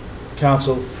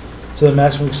Council to the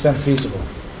maximum extent feasible.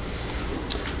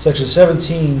 Section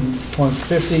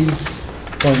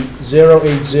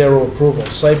 17.50.080 approval.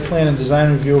 Site plan and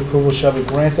design review approval shall be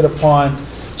granted upon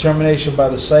determination by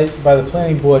the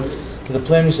planning board that the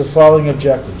plan meets the following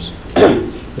objectives.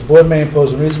 The board may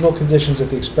impose reasonable conditions at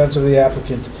the expense of the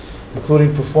applicant,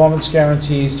 including performance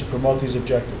guarantees to promote these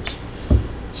objectives.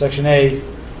 Section A,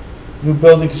 new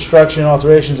building construction,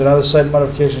 alterations, and other site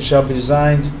modifications shall be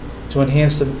designed to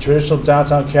enhance the traditional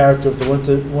downtown character of the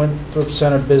Winthrop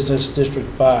Center Business District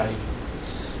by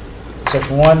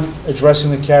Section 1,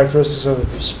 addressing the characteristics of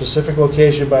the specific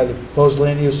location by the proposed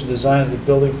land use and design of the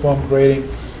building form, grading,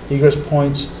 egress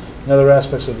points, and other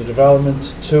aspects of the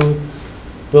development. 2,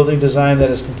 building design that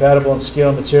is compatible in scale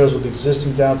and materials with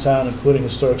existing downtown, including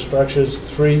historic structures.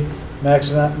 3,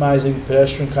 maximizing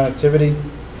pedestrian connectivity.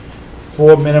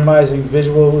 4, minimizing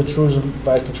visual intrusion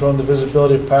by controlling the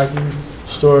visibility of parking,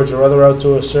 storage, or other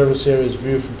outdoor service areas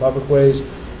viewed from public ways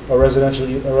or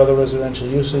other residential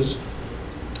uses.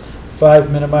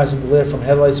 5, minimizing glare from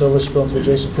headlights overspill into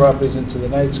adjacent properties into the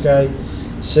night sky.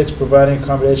 6, providing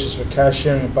accommodations for car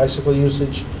sharing and bicycle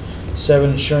usage.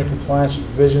 7, ensuring compliance with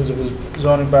provisions of the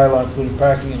zoning bylaw, including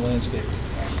parking and landscaping.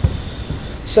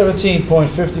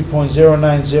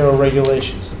 17.50.090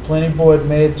 regulations. The planning board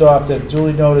may adopt at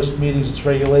duly noticed meetings its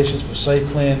regulations for site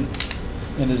plan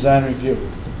and design review.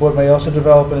 The board may also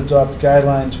develop and adopt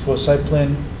guidelines for site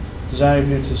plan design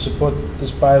review to support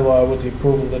this bylaw with the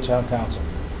approval of the town council.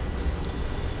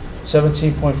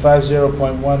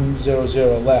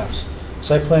 17.50.100 lapse.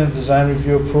 Site plan and design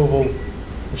review approval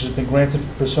which has been granted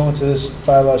pursuant to this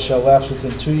bylaw shall lapse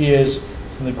within 2 years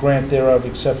from the grant thereof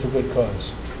except for good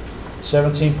cause.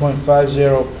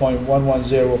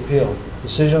 17.50.110 appeal.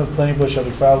 Decision of the planning board shall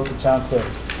be filed with the town clerk.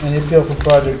 Any appeal for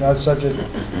project not subject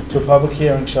to a public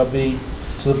hearing shall be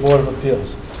to the Board of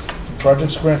Appeals. For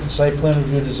projects granted site plan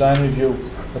review, design review,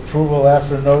 approval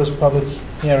after a notice public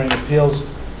hearing, appeals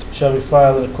shall be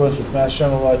filed in accordance with Mass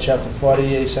General Law, Chapter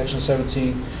 48, Section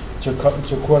 17, to a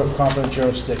court of competent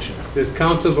jurisdiction. Does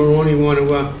Council Barone want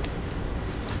to,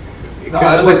 No,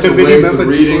 I'd like to waive the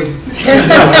reading.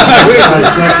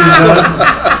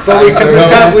 But we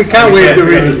can't waive the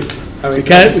reading. We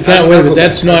can't waive it,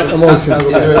 that's not a motion.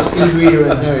 Is there a speed reader in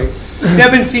there?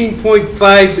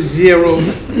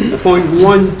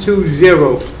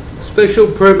 17.50.120, special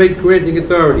permit granting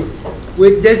authority.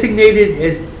 We're designated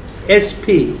as SP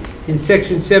in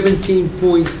section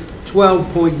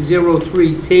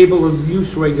 17.12.03, table of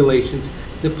use regulations.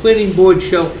 The planning board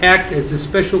shall act as the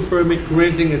special permit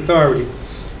granting authority,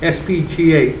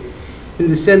 SPGA, in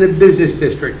the Center Business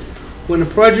District. When a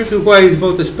project requires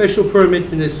both a special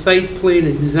permit and a site plan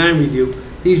and design review,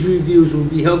 these reviews will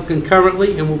be held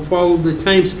concurrently and will follow the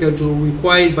time schedule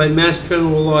required by Mass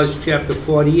General Laws, Chapter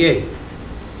 48.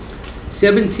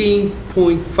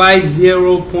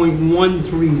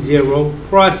 17.50.130,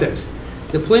 process.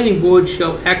 The planning board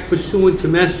shall act pursuant to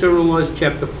Mass General Laws,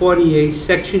 Chapter 48,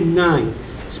 Section 9,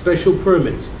 special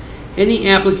permits. Any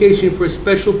application for a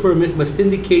special permit must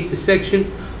indicate the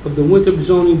section of the Winthrop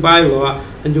zoning bylaw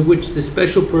under which the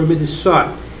special permit is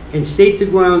sought and state the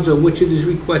grounds on which it is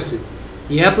requested.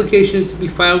 The application is to be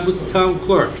filed with the town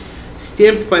clerk,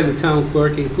 stamped by the town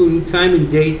clerk, including time and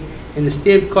date, and a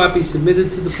stamped copy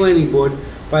submitted to the planning board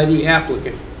by the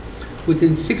applicant.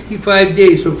 Within 65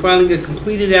 days from filing a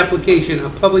completed application, a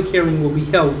public hearing will be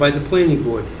held by the planning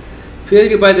board.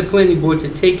 Failure by the planning board to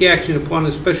take action upon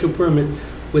a special permit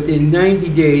within 90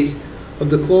 days of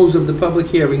the close of the public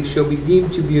hearing shall be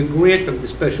deemed to be a grant of the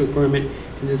special permit,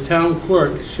 and the town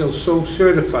clerk shall so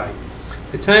certify.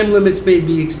 The time limits may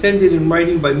be extended in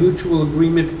writing by mutual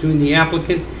agreement between the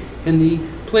applicant and the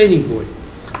planning board.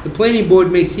 The planning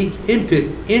board may seek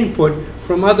input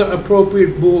from other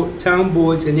appropriate town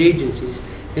boards and agencies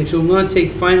and shall not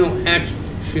take final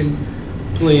action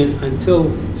plan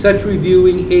until such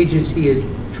reviewing agency has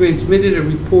transmitted a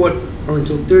report or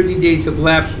until 30 days have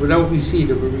lapsed without receipt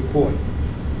of a report.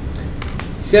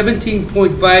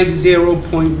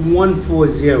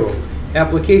 17.50.140,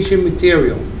 application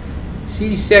material.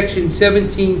 See section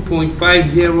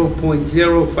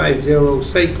 17.50.050,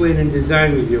 site plan and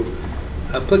design review.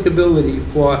 Applicability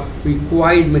for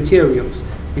required materials.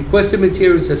 Requested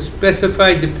materials are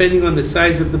specified depending on the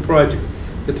size of the project.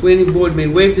 The planning board may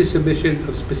waive the submission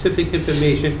of specific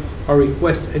information or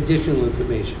request additional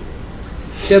information.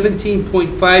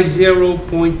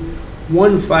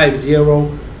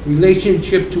 17.50.150,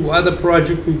 relationship to other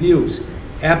project reviews.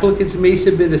 Applicants may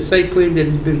submit a site plan that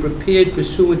has been prepared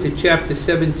pursuant to Chapter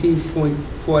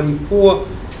 17.44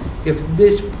 if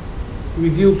this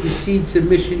review precedes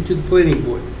submission to the planning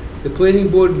board. The planning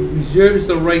board reserves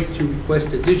the right to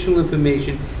request additional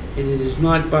information, and it is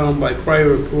not bound by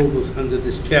prior approvals under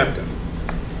this chapter.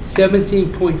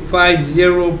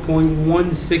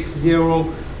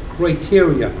 17.50.160,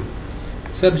 criteria.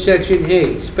 Subsection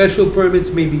A, special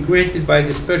permits may be granted by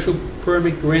the special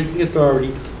permit granting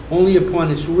authority only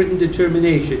upon its written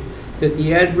determination that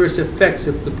the adverse effects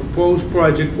of the proposed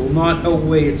project will not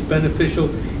outweigh its beneficial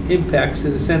impacts to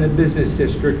the Center Business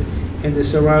District and the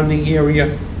surrounding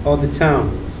area or the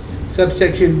town.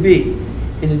 Subsection B,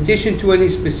 in addition to any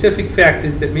specific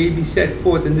factors that may be set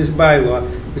forth in this bylaw,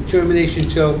 the determination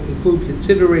shall include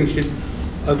consideration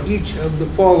of each of the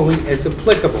following as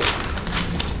applicable.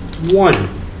 1.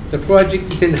 The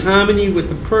project is in harmony with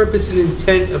the purpose and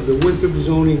intent of the Winthrop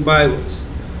zoning bylaws.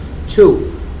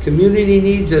 2. Community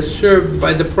needs are served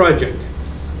by the project.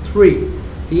 3.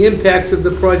 The impacts of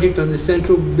the project on the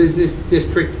central business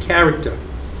district character.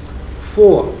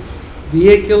 4.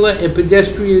 Vehicular and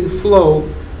pedestrian flow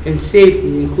and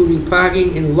safety, including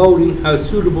parking and loading, are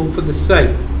suitable for the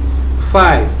site.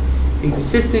 5.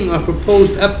 Existing or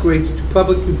proposed upgrades to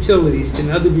public utilities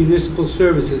and other municipal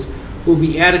services will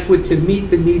be adequate to meet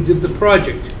the needs of the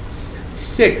project.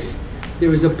 6.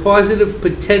 There is a positive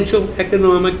potential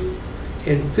economic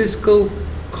and fiscal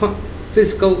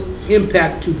fiscal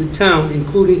impact to the town,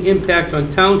 including impact on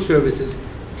town services,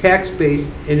 tax base,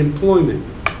 and employment.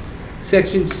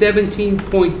 Section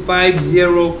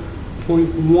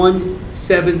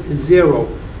 17.50.170,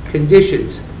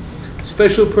 conditions.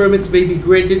 Special permits may be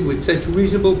granted with such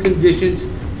reasonable conditions,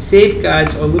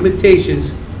 safeguards, or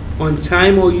limitations on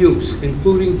time or use,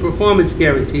 including performance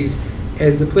guarantees,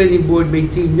 as the planning board may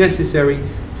deem necessary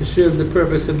to serve the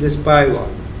purpose of this bylaw.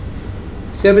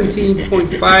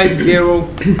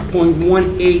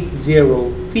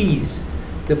 17.50.180, fees.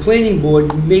 The planning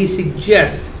board may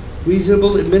suggest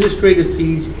reasonable administrative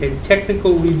fees and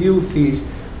technical review fees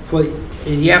for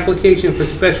the application for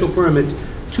special permits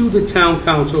to the town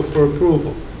council for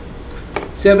approval.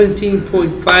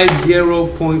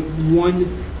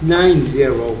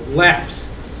 17.50.190, lapse.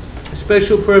 A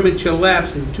special permit shall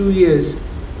lapse in 2 years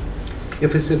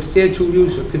if a substantial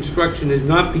use of construction has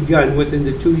not begun within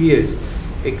the 2 years,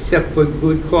 except for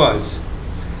good cause.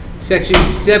 Section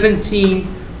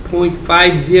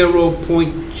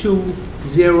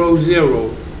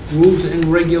 17.50.200, rules and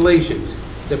regulations.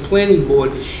 The planning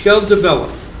board shall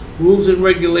develop rules and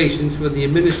regulations for the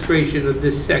administration of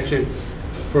this section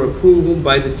for approval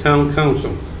by the town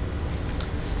council.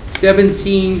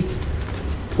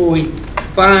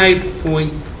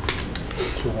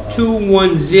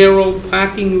 17.5.210,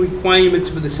 parking requirements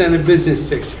for the center business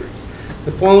district.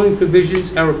 The following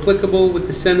provisions are applicable with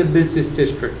the center business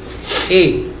district.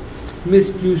 A,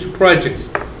 mixed-use projects.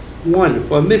 1,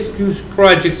 for mixed-use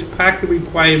projects, parking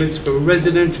requirements for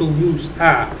residential use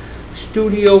are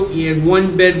studio and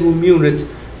one-bedroom units,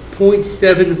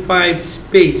 0.75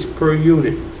 space per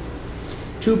unit.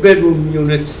 Two-bedroom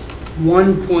units,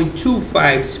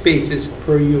 1.25 spaces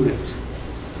per unit.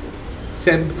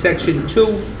 Section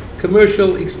 2,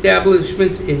 commercial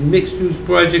establishments in mixed-use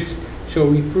projects shall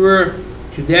refer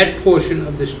to that portion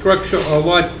of the structure or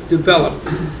lot developed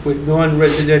with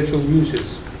non-residential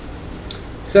uses.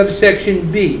 Subsection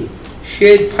B,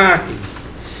 shared parking.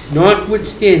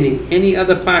 Notwithstanding any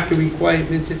other parking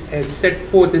requirements as set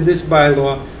forth in this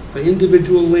bylaw for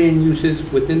individual land uses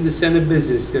within the center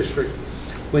business district,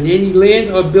 when any land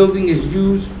or building is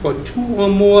used for 2 or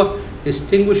more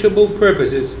distinguishable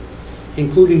purposes,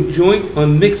 including joint or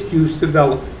mixed-use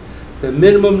development, the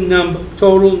minimum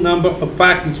total number of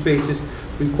parking spaces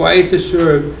required to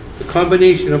serve the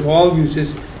combination of all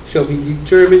uses shall be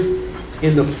determined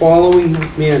in the following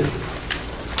manner.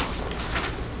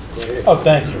 Oh,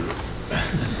 thank you.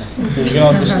 You're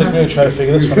going to stick me and try to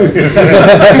figure this one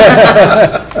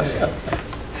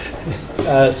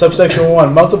out. Subsection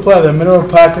 1, multiply the minimum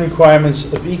parking requirements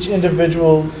of each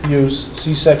individual use,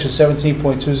 see section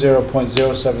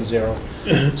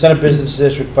 17.20.070, Center Business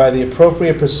District, by the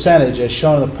appropriate percentage as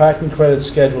shown in the parking credit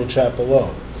schedule chart below,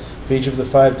 for each of the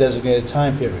 5 designated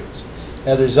time periods.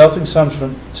 Add the resulting sums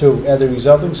from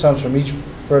each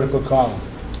vertical column.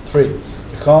 3,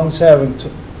 the columns having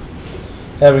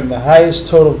the highest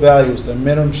total values, the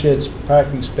minimum shared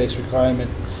parking space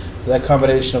requirement for that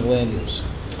combination of land use.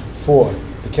 4,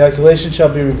 the calculation shall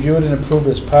be reviewed and approved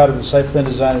as part of the site plan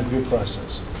design review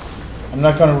process. I'm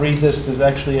not going to read this. There's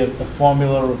actually a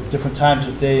formula of different times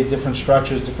of day, different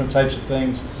structures, different types of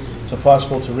things. It's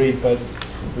impossible to read, but it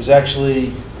was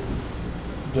actually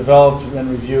developed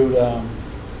and reviewed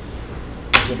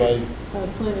by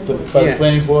the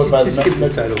planning board. Just give the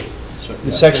title.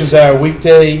 The sections are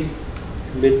weekday,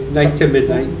 midnight to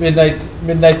midnight.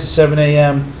 Midnight to 7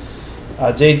 a.m.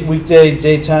 Weekday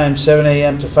daytime 7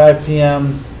 a.m. to 5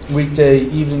 p.m. Weekday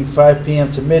evening 5 p.m.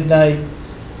 to midnight.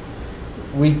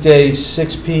 Weekday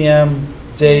 6 p.m.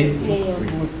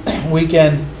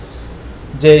 Weekend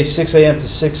day 6 a.m. to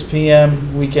 6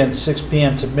 p.m. Weekend 6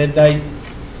 p.m. to midnight.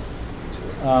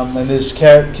 And there's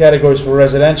categories for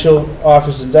residential,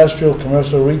 office, industrial,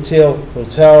 commercial, retail,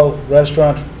 hotel,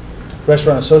 restaurant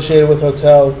associated with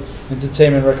hotel,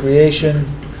 entertainment, recreation,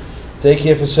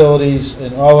 daycare facilities,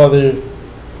 and all other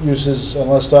uses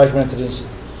unless documented is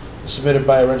submitted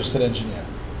by a registered engineer.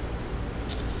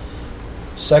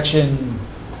 Section,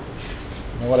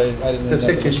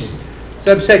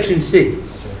 Subsection C,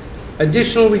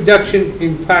 additional reduction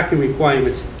in parking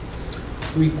requirements.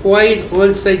 Required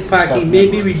on-site parking may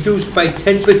be reduced by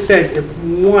 10% if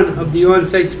one of the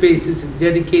on-site spaces is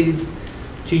dedicated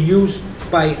to use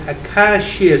by a car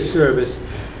share service,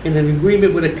 and an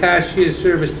agreement with a car share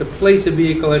service to place a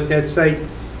vehicle at that site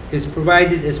is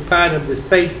provided as part of the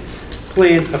site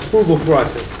plan approval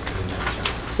process.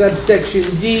 Subsection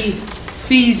D,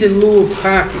 fees in lieu of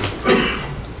parking.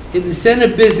 In the center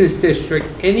business district,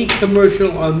 any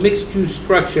commercial or mixed-use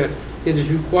structure that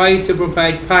is required to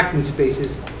provide parking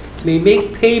spaces may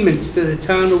make payments to the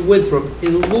town of Winthrop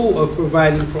in lieu of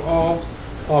providing for all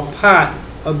or part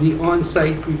of the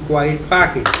on-site required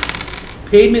parking.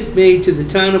 Payment made to the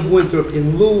town of Winthrop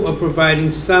in lieu of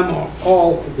providing some or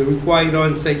all of the required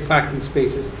on-site parking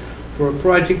spaces for a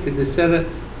project in the Center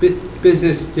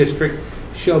Business District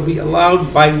shall be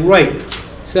allowed by right,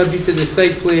 subject to the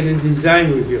site plan and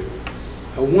design review.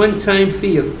 A one-time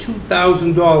fee of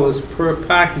 $2,000 per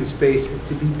parking space is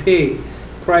to be paid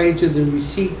prior to the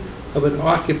receipt of an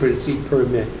occupancy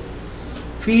permit.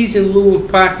 Fees in lieu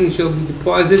of parking shall be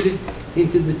deposited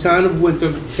into the town of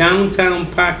Winthrop downtown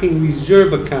parking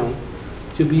reserve account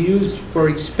to be used for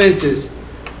expenses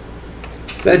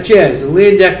such as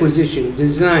land acquisition,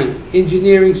 design,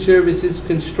 engineering services,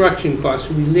 construction costs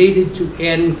related to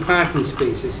adding parking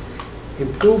spaces,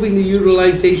 improving the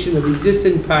utilization of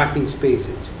existing parking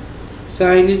spaces,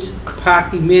 signage,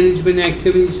 parking management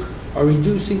activities, or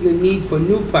reducing the need for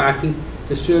new parking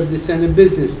to serve the Center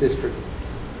Business District,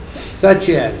 such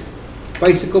as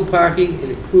bicycle parking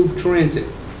and improved transit.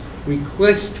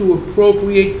 Requests to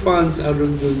appropriate funds out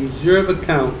of the reserve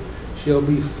account shall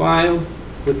be filed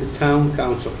with the town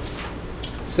council.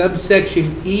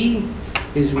 Subsection E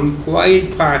is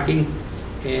required parking,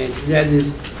 and that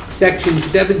is section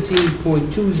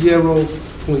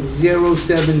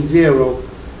 17.20.070.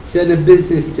 Center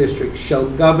Business District shall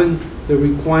govern the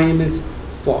requirements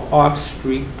for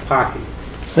off-street parking.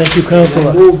 Thank you, I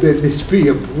Councilor. move that this be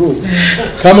approved.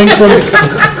 Coming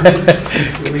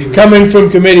from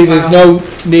committee, there's no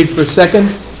need for a second.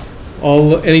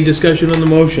 Any discussion on the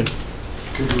motion?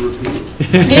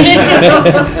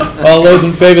 All those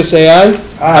in favor say aye.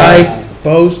 Aye.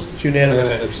 Opposed? It's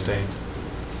unanimous. Abstain.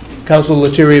 Council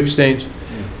Lettieri abstains.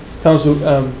 Council,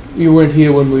 you weren't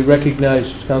here when we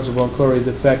recognized, Council Boncory,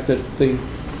 the fact that the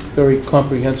very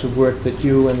comprehensive work that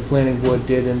you and the planning board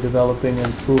did in developing and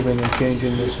improving and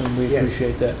changing this, and we Yes.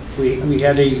 appreciate that. We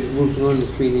had a rules and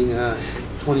ordinance meeting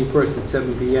 21st at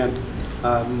 7 p.m.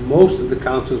 Most of the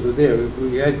councils were there.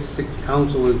 We had 6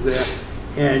 councilors there,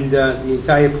 and the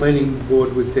entire planning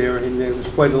board was there, and it was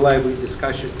quite a lively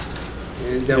discussion.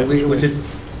 And it was a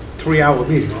 3-hour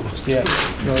meeting almost. Yeah.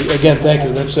 No, again, thank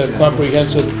you. That's a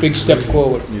comprehensive, big step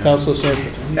forward. Council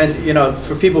Sanchez. And, you know,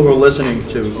 for people who are listening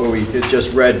to what we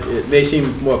just read, it may seem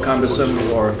more cumbersome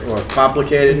or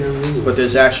complicated, but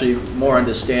there's actually more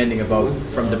understanding about,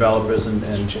 from developers and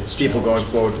people going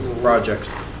forward with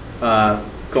projects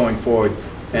going forward.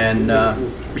 And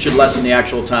we should lessen the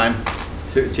actual time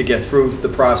to get through the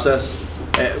process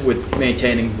with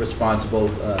maintaining responsible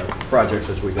projects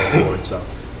as we go forward. So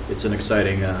it's an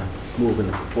exciting move in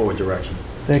the forward direction.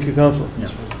 Thank you, Council. Yeah.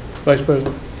 Vice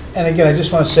President. And again, I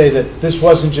just want to say that this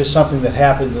wasn't just something that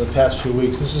happened in the past few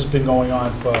weeks. This has been going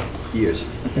on for, Years.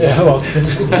 yeah, well,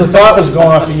 the thought was going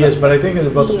on for years, but I think in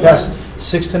about the past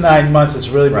 6 to 9 months, it's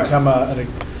really Right. become a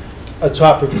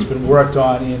topic that's been worked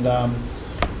on, and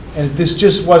this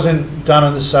just wasn't done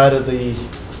on the side of the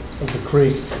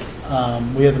creek.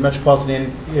 We had the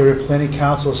Metropolitan Area Planning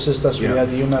Council assist us. We Yeah. had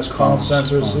the UMass Collins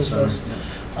Center assist us.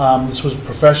 This was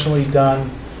professionally done.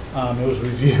 It was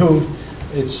reviewed.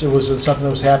 It was something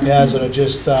that was haphazard.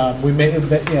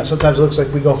 Sometimes it looks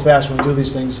like we go fast when we do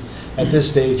these things at this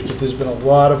stage, but there's been a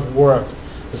lot of work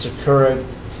that's occurred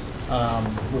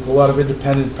with a lot of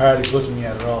independent parties looking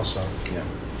at it also. Yeah.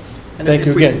 And Thank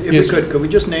you again. If Yes. we could we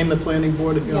just name the planning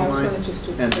board if you Yeah, I don't was mind? going to just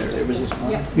do the And same it was thing. just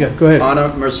Yeah. Yeah, go ahead.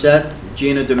 Anna Merced,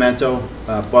 Gina Demento,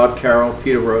 Bob Carroll,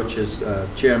 Peter Roach is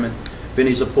chairman,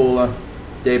 Vinnie Zapula,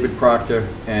 David Proctor,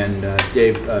 and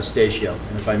Dave Statio.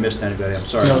 And if I missed anybody, I'm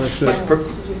sorry. No, that's good. But Did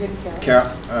you hit Carol?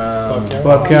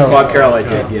 Bob Carroll. Bob Carroll, I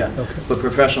did, yeah. Okay. But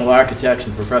professional architects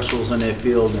and professionals in their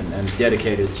field and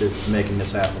dedicated to making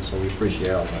this happen, so we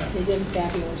appreciate all that. They did a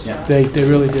fabulous Yeah. job. They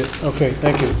really did. Okay,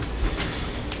 thank you.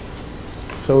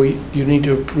 So you need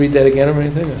to read that again or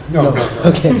anything? No.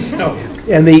 Okay. No.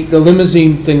 And the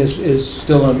limousine thing is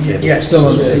still on? Yes. Still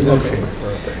on the table, okay.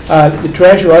 The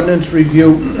trash ordinance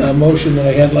review motion that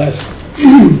I had last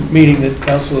meeting that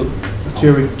Councilor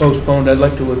Lettieri postponed, I'd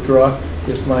like to withdraw.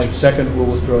 If my second will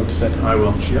withdraw the second. I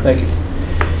will. Thank you.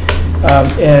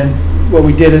 And what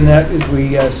we did in that is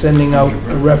we sending out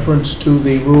a reference to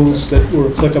the rules that were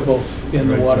applicable in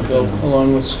the water bill,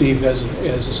 along with Steve has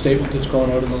a statement that's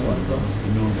going out in the water bill.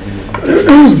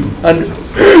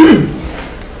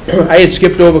 I had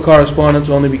skipped over correspondence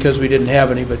only because we didn't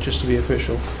have any, but just to be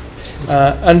official.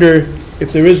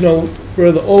 If there is no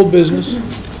further old business,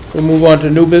 we'll move on to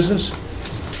new business.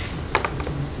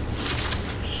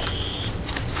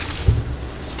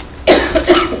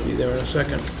 Be there in a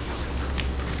second.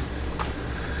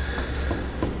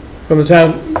 From the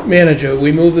town manager,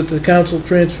 we move that the council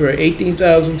transfer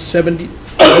 $18,070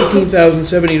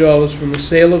 $18,070 from the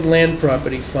sale of land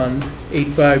property fund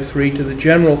 853 to the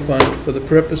general fund for the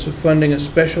purpose of funding a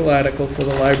special article for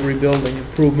the library building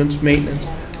improvements, maintenance,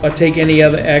 or take any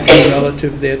other action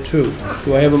relative thereto.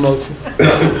 Do I have a motion?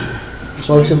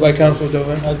 Motion by Councilor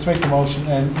Devine. I'd like to make the motion,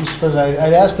 and Mr. President,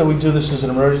 I'd ask that we do this as an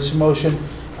emergency motion.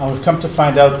 We've come to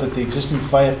find out that the existing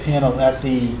fire panel at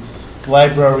the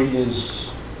library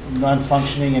is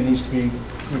non-functioning and needs to be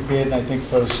repaired, and I think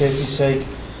for safety's sake,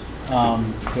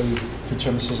 that we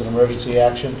determine this as an emergency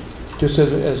action. Just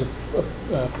as a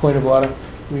point of order,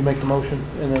 we make the motion,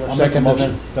 and then a I'll second. make the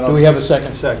motion. Do we have a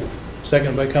second? Second.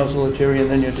 Second by Councilor Lettieri, and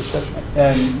then your discussion.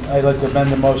 And I'd like to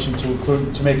amend the motion to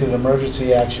include, to make it an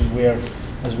emergency action where,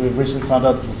 as we've recently found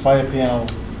out, that the fire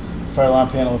alarm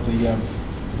panel at the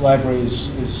library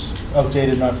is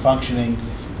outdated, not functioning,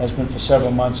 has been for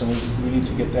several months, and we need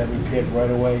to get that repaired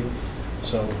right away.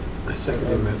 So, I second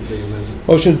the amendment.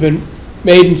 Motion's been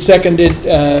made and seconded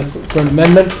for an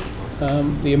amendment.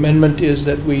 The amendment is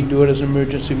that we do it as an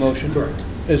emergency motion. Correct.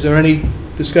 Is there any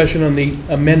discussion on the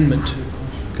amendment?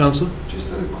 Councilor?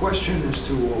 Just a question as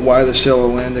to why the sale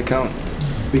of land account?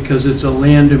 Because it's a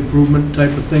land improvement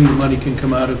type of thing, the money can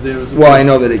come out of there. as Well, I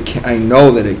know that it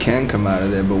can come out of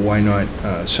there, but why not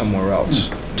somewhere else?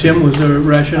 Tim, was there a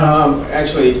rationale?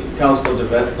 Actually, Councilor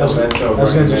DeVento I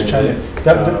was going to just chime in.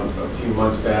 recommended it a few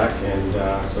months back, and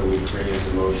so we created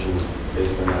the motion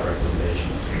based on that recommendation.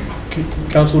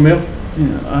 Councilor Mill?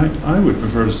 Yeah, I would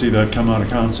prefer to see that come out of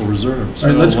council reserve. All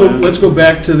right, let's go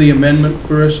back to the amendment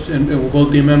first, and we'll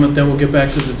vote the amendment, then we'll get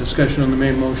back to the discussion on the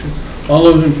main motion. All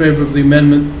those in favor of the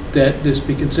amendment that this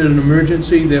be considered an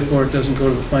emergency, therefore it doesn't go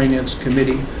to the Finance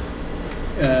Committee,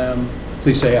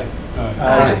 please say aye.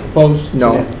 Aye. Opposed?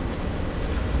 No.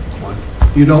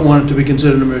 You don't want it to be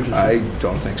considered an emergency? I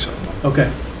don't think so, no.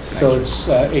 Okay, so it's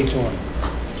 8-1.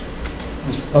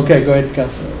 Okay, go ahead,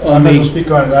 Councilor. I'm not going to speak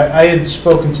on it. I had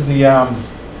spoken to the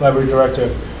library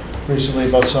director recently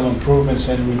about some improvements,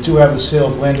 and we do have the sale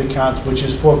of land account, which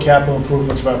is for capital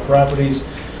improvements of our properties.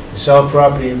 You sell a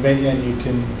property and you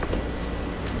can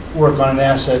work on an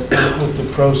asset with the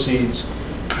proceeds.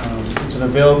 It's an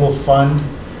available fund.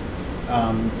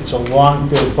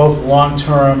 They're both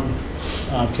long-term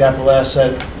capital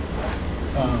asset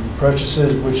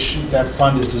purchases, which that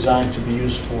fund is designed to be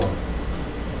used for.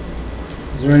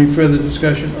 Is there any further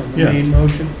discussion on the Yeah. main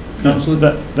motion?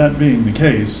 Councilor? That being the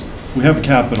case, we have a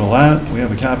capital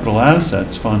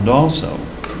assets fund also,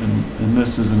 and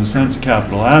this is in a sense a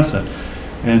capital asset.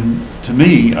 And to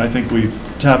me, I think we've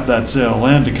tapped that sale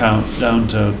land account down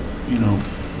to,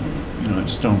 I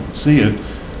just don't see it.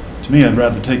 To me, I'd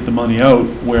rather take the money out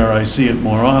where I see it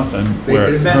more often, where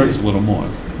it hurts a little more.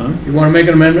 Huh? You want to make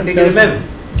an amendment? Make an amendment.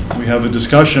 We have a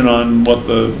discussion on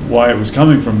why it was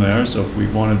coming from there, so if we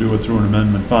want to do it through an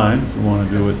amendment, fine. If we want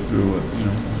to do it through,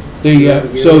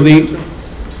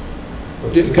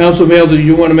 Council Mail, do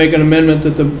you want to make an amendment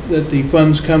that the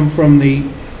funds come from the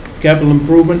capital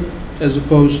improvement as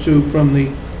opposed to from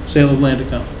the sale of land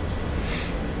account?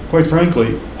 quite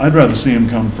frankly, I'd rather see them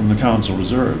come from the council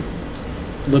reserve.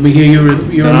 Let me hear your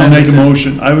And I'll make a amendment.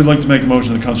 motion, I would like to make a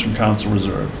motion that comes from council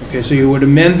reserve. Okay, so you would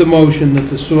amend the motion that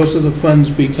the source of the funds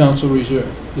be council reserve.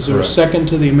 Is there a Correct. second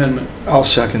to the amendment? I'll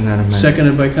second that amendment.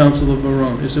 Seconded by Councilor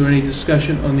Barone. Is there any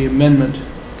discussion on the amendment?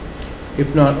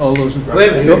 If not, all those in favor? Wait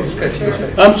a minute. Nope.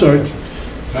 I'm sorry.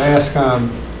 Can I ask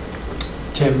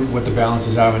Tim what the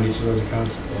balances are on each of those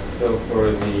accounts? So for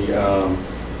the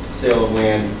sale of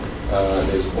land,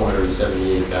 there's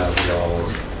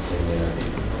 $478,000 in there.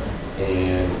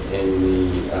 And in the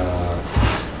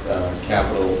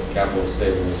capital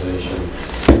stabilization,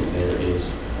 there is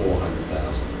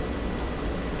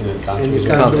 $400,000. In the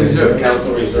Council reserve.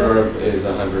 Council reserve is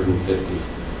 $150,000.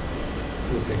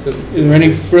 Is there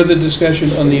any further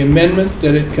discussion on the amendment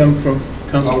that it come from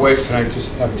council? Oh, wait, can I just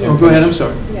have Tim? Oh, go ahead, I'm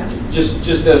sorry. Yeah.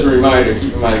 Just as a reminder,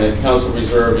 keep in mind that council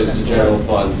reserve is the general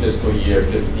fund fiscal year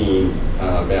 15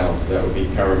 balance. That would be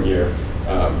current year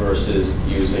versus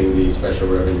using the special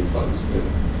revenue funds.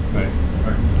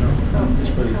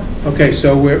 Okay,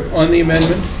 so we're on the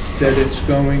amendment that it's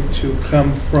going to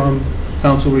come from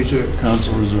council reserve.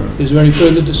 Council reserve. Is there any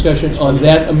further discussion on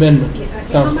that amendment?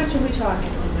 How much are we talking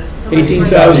on this? How much?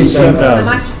 $18,070. How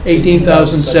much?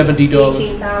 $18,070.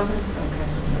 18,000? Okay.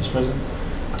 Mr. President,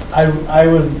 I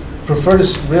would prefer to,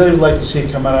 really would like to see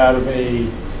it come out of a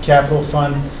capital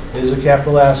fund. It is a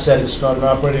capital asset, it's not an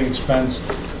operating expense.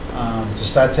 To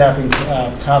start tapping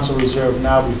council reserve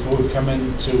now before we come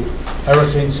into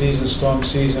hurricane season, storm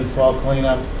season, fall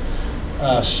cleanup,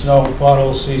 snow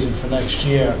pothole season for next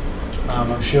year.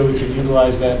 I'm sure we could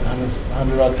utilize that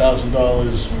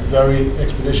 $100,000 very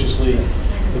expeditiously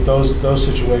with those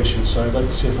situations, so I'd like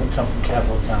to see if it come from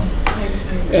capital account.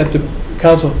 At the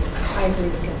council, I agree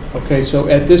with that. okay, so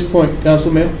at this point,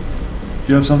 Council Mayor? Do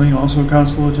you have something also,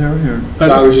 Councilor Terry, or?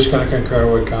 I was just going to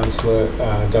concur with Councilor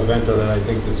Delvento that I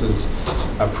think this is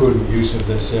a prudent use of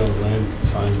the sale of land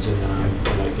funds, and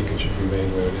I think it should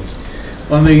remain where it is.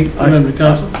 On the amendment,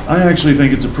 Council? I actually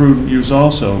think it's a prudent use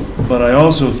also, but I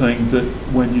also think that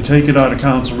when you take it out of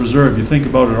council reserve, you think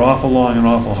about it awful long and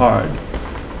awful hard.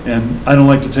 And I don't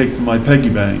like to take from my piggy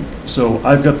bank, so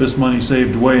I've got this money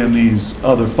saved away in these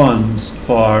other funds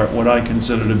for what I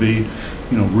consider to be,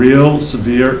 real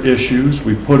severe issues.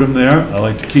 We've put them there. I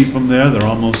like to keep them there. They're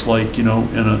almost like, in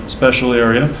a special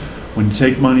area. When you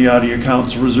take money out of your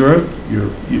council reserve,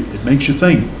 it makes you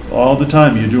think all the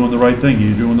time, you're doing the right thing,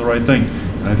 you're doing the right thing.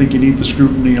 And I think you need the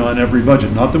scrutiny on every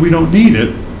budget. Not that we don't need it,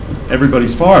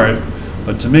 everybody's for it,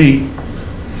 but to me,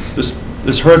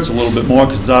 this hurts a little bit more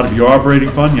because it's out of your operating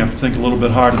fund. You have to think a little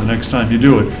bit harder the next time you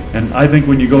do it. And I think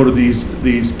when you go to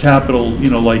these capital,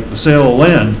 like the sale of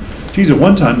land, geez, at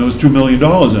one time there was $2 million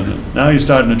in it. Now you're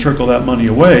starting to trickle that money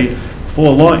away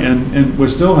for long, and we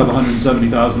still have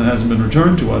 $170,000 that hasn't been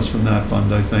returned to us from that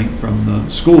fund, I think, from the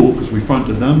school, because we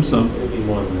fronted them some. It'll be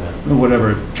more than that.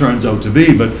 Whatever it turns out to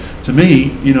be, but to me,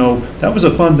 that was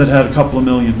a fund that had a couple of $1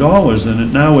 million in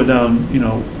it. Now we're down,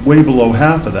 way below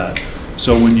half of that.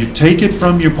 So when you take it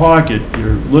from your pocket,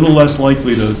 you're a little less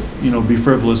likely to, be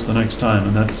frivolous the next time,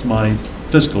 and that's my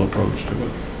fiscal approach to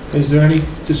it. Is there any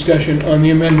discussion on the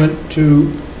amendment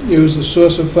to use the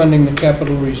source of funding the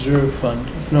capital reserve fund?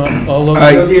 If not, all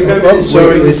those...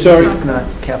 Sorry. It's not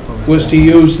capital reserve. Was to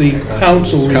use the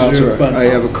council reserve fund. I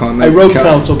have a comment. I wrote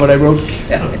council, but I wrote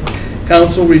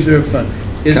council reserve fund.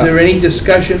 Is there any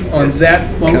discussion on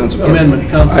that amendment,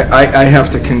 Council? I have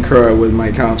to concur with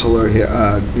my councilor here,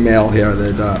 Mail here,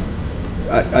 that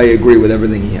I agree with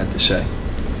everything he had to say.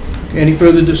 Any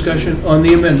further discussion on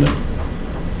the amendment?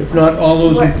 If not, all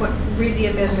those... Read the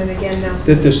amendment again now.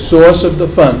 That the source of the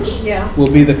funds Yeah,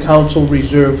 will be the council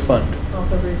reserve fund,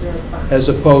 also reserve fund. as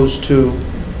opposed to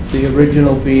the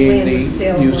original being the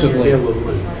use of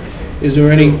land. Is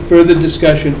there any further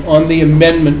discussion on the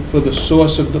amendment for the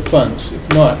source of the funds? If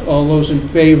not, all those in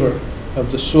favor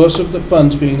of the source of the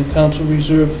funds being the council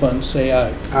reserve fund, say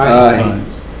aye. Aye.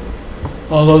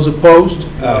 All those opposed?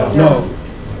 No.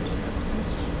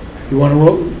 You want to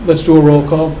let's do a roll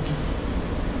call.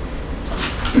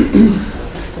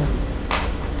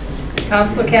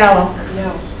 Councilor Callow.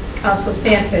 No. Councilor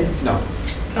Stanford. No.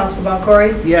 Councilor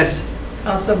Boncory. Yes.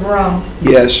 Councilor Barone.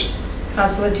 Yes.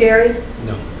 Councilor Terry.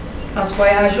 No. Councilor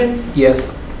Boyajin.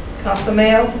 Yes. Councilor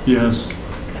Mayo. Yes.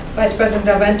 Vice President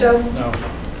Delvento. No.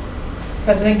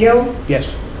 President Gill.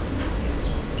 Yes.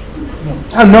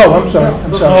 Oh, no, I'm sorry.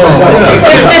 I'm sorry.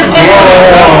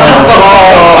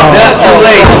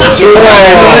 Too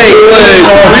late.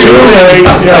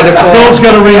 Phil's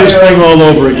got to read his thing all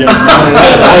over again. I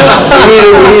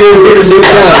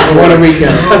want to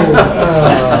recount.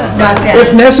 It's not If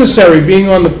passed. necessary, being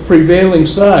on the prevailing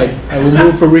side, I will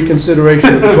move for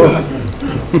reconsideration of the vote.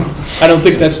 I don't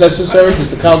think that's necessary. Does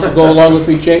the council go along with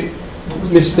me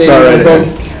misstating the vote?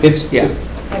 It's,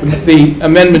 the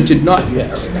amendment did not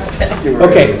pass.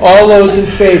 Okay, all those in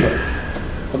favor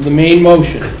of the main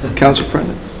motion? Council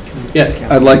President, Yes.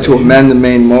 I'd like to amend the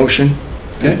main motion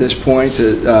Okay. at this point,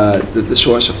 that the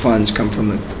source of funds come from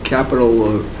the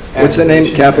capital, what's the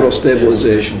name? Capital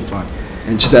Stabilization Fund,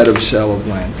 instead of sale of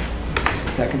land.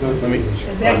 Second, let me.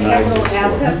 Is that capital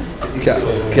assets?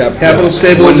 Capital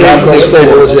stabilization. Capital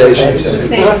stabilization. It's the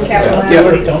same as capital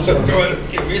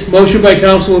assets. Motion by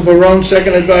Councilor Varone,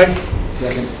 seconded by?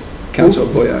 Council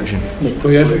Boyajin.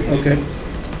 Boyajin, okay.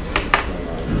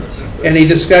 Any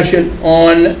discussion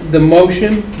on the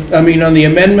motion, on the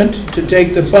amendment to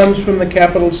take the funds from the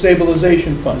capital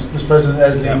stabilization fund? Mr. President,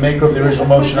 as the maker of the original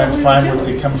motion, I'm fine with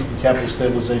the coming from capital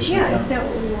stabilization Yeah, account. is that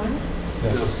what we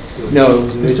want? No, it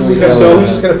was originally So- We're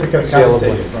just going to pick up Sale of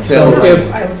capital. land. sale of So land.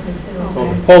 if- I would consider,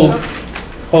 okay.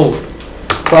 Hold.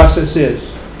 Process is,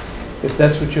 if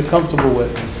that's what you're comfortable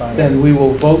with, then we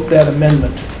will vote that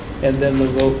amendment, and then we'll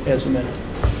vote as amended.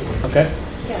 Okay?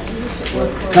 Yeah, you should work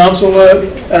for it. Councilor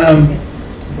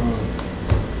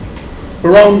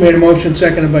Barone made a motion,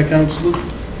 seconded by Councilor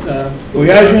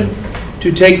Boyajin,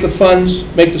 to take the funds,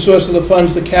 make the source of the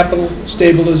funds the capital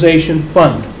stabilization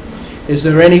fund. Is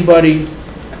there any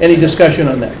discussion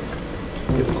on that?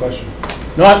 Get the question.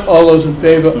 Not all those in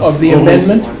favor of the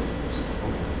amendment?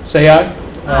 Say aye.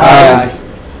 Aye.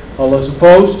 All those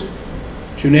opposed?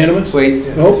 It's unanimous? Wait,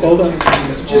 Oh, hold on.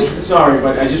 just, sorry,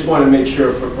 but I just want to make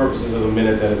sure for purposes of the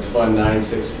minute that it's Fund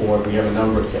 964. We have a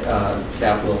number of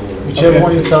capital. Whichever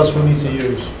one you tell us we need to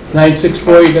use.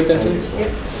 964, you got that? too?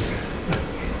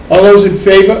 964. All those in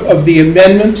favor of the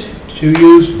amendment to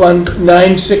use Fund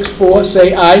 964,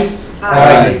 say aye.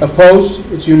 Aye. Opposed?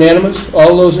 It's unanimous.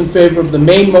 All those in favor of the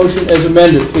main motion as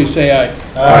amended, please say aye.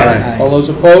 Aye. All those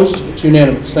opposed? It's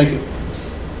unanimous. Thank you.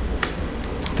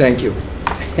 Thank you.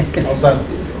 All done.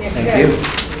 Thank you.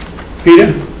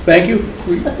 Peter, thank you.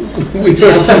 We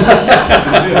heard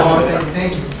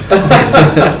Thank you.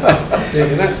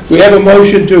 We have a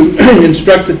motion to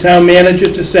instruct the town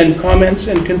manager to send comments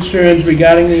and concerns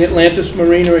regarding the Atlantis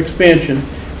Marina expansion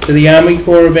to the Army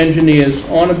Corps of Engineers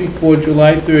on or before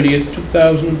July 30th,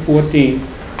 2014,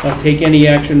 or take any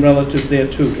action relative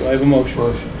thereto. Do I have a motion?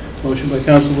 Motion by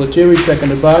Council Lettieri,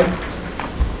 seconded by?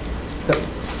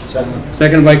 Second.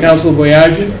 Seconded by Council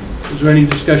Boyage. Is there any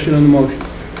discussion on the motion?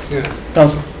 Yeah.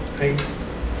 Council? I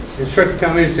instruct the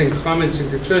town manager to send comments and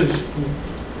concerns.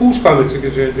 Whose comments and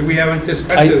concerns? We haven't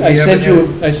discussed it. I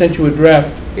sent you a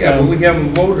draft. Yeah, but we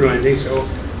haven't voted on anything, so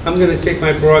I'm gonna take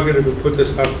my prerogative and put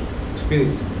this up.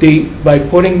 By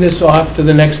putting this off to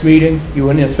the next meeting, you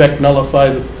in effect nullify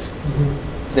the...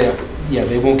 Yeah,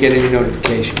 they won't get any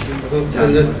notification.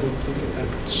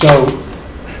 So,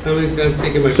 I'm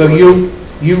taking my. so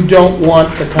you don't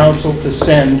want the council to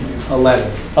send A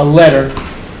letter. a letter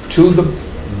to the...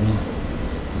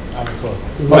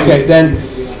 Okay,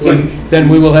 then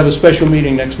we will have a special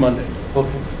meeting next Monday.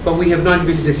 Okay. But we have not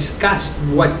even discussed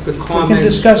what the We comments. can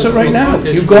discuss it right now.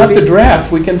 You got the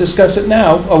draft, we can discuss it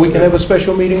now, or we can have a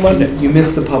special meeting Monday. You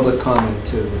missed the public comment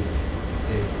too.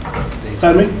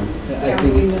 Pardon me? Yeah,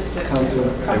 we missed it. Council.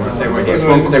 They were here.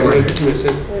 They were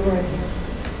here.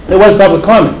 There was public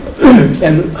comment.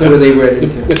 And Who are they ready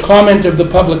to? the comment of the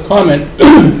public comment,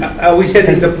 Are we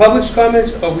sending the public's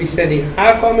comments? Are we sending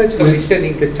our comments? Are we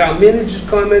sending the town manager's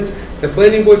comments? The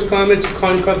planning board's comments?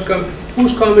 Concom's comments?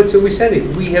 Whose comments are we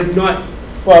sending? We have not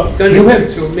well, done you it,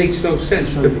 have, so it makes no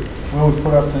sense to me. Well, we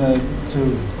put off to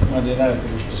Monday night. I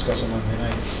think we should discuss it Monday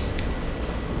night.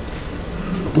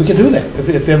 we can do that.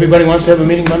 If everybody wants to have a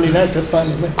meeting Monday night, that's fine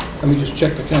with me. Let me just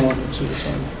check the calendar and see what's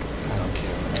on there. I don't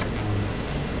care.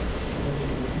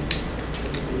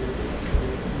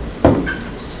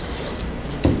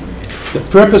 The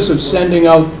purpose of sending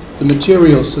out the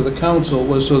materials to the council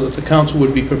was so that the council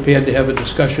would be prepared to have a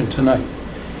discussion tonight.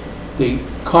 The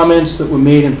comments that were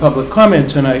made in public comment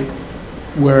tonight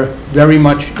were very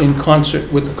much in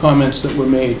concert with the comments that were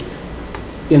made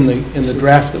in the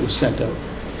draft that was sent out.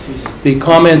 The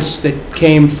comments that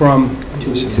came from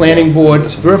planning board,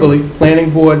 verbally,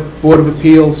 planning board, Board of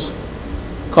Appeals,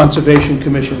 Conservation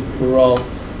Commission, were all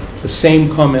the same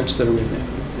comments that are in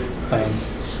there.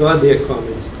 Saw their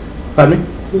comments. Pardon me?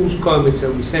 Whose comments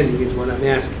are we sending is what I'm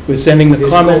asking. We're sending the This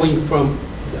comments. going from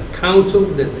the council,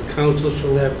 that the council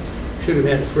should have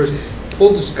had first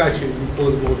full discussion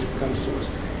before the motion comes to us.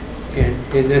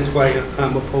 And that's why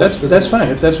I'm opposed to That's fine,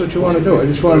 if that's what you want to do. I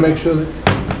just want to make sure that...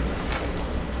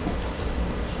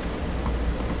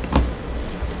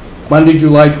 Monday,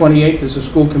 July 28th is a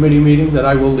school committee meeting that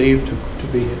I will leave to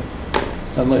be here.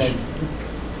 Unless...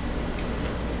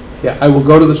 Yeah, I will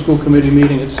go to the school committee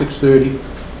meeting at 6:30.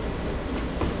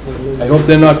 I hope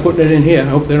they're not putting it in here. I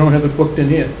hope they don't have it booked in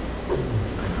here.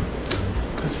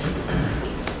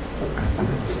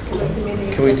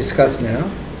 Can we discuss now?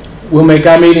 We'll make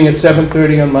our meeting at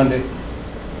 7:30 on Monday.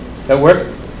 That work?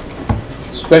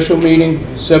 Special meeting,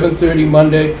 7:30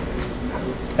 Monday,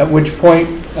 at which point,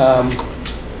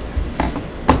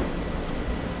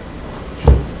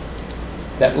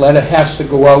 that letter has to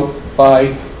go out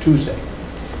by Tuesday.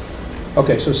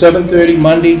 Okay, so 7:30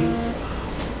 Monday,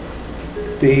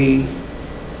 the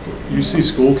You see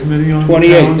school committee on the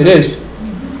 28th, calendar? it is.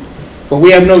 But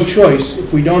we have no choice.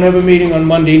 If we don't have a meeting on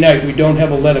Monday night, we don't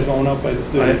have a letter going out by the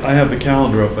 30th. I have the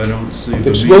calendar up, I don't see the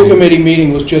The meeting. school committee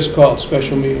meeting was just called,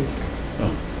 special meeting.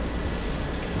 Oh.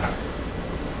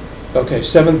 Okay,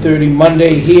 7:30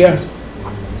 Monday here.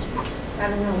 I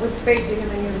don't know, what space are you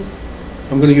gonna use?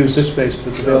 I'm going to use this space if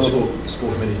it's available.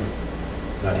 School committee's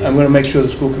not here. I'm going to make sure the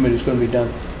school committee is going to be done.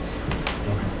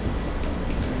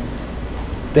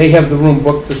 They have the room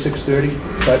booked for 6:30,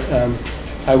 but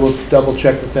I will double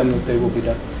check with them that they will be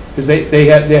done. Because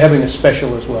they're having a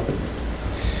special as well.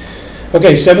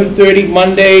 Okay, 7:30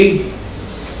 Monday,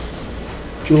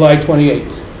 July 28th.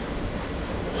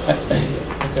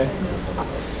 Okay.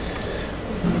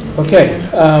 Okay,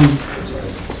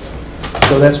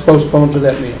 so that's postponed to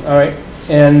that meeting, all right.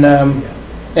 And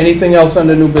anything else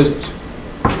under new business?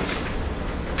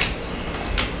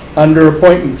 Under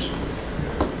appointments,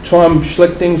 Tom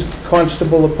Schlichting's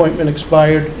constable appointment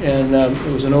expired, and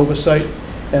it was an oversight,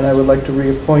 and I would like to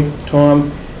reappoint Tom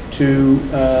to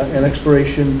an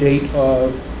expiration date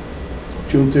of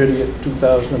June 30th,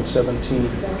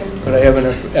 2017. Could I have an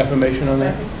affirmation on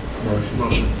that?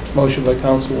 Motion. Motion by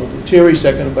Councilor Lettieri,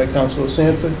 seconded by Councilor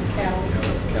Sanford.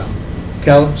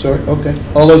 Cal, sorry, okay.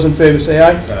 All those in favor say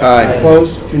aye. Aye.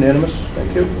 Opposed? It's unanimous.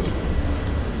 Thank you.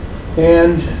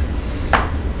 And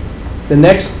the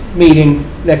next meeting,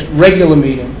 next regular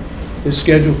meeting, is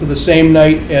scheduled for the same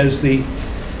night as the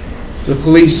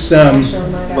police.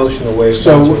 Motion to waive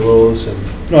So- council rules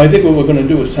and... No, I think what we're going to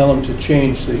do is tell them to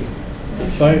change the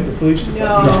police department.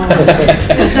 No.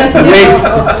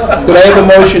 Could I have a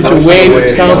motion to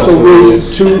waive council rule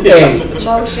 2A?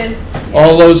 Motion.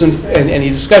 All those in, and any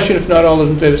discussion? If not, all those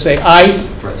in favor say aye.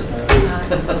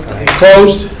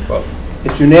 Opposed?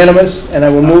 It's unanimous, and I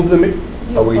will move the,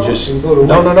 Are we just, no,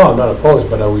 I'm not opposed,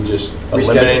 but are we just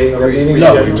eliminating the meeting?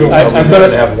 No, Are we I'm going gonna-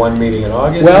 to have one meeting in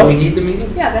August? Well- Do we need the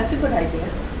meeting? Yeah, that's a good idea.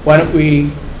 why don't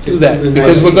we do that? Just-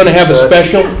 Because we're going to have a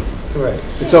special, Right.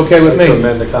 it's okay with I'd like to me.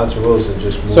 amend the council rules and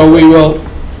just move. So we will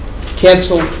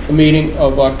cancel the meeting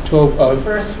of October,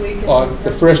 First week.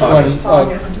 the first one,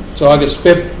 August. so August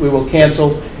 5th, we will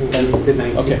cancel. And The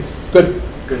 19th. okay, good.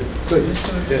 Good.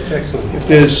 That's excellent. If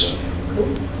there's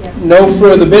Yes. no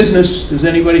further business, does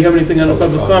anybody have anything on the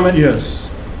public comment? Yes,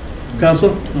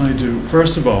 Council? I do.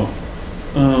 First of all,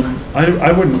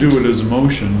 I wouldn't do it as a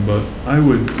motion, but I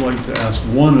would like to ask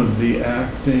one of the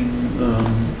acting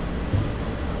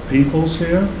peoples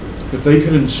here, if they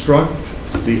could instruct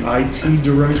the IT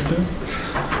director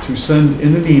to send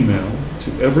in an email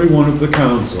to every one of the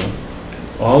council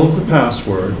all of the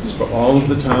passwords for all of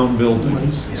the town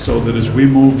buildings, so that as we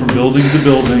move from building to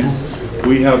building,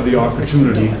 we have the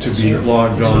opportunity to be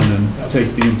logged on and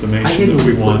take the information that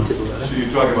we want. So you're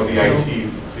talking about the IT,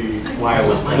 the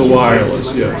wireless? The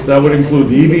wireless, yes. That would include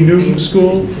the E.B. Newton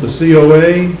School, the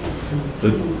COA,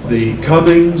 the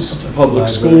Cummings Public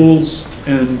Schools,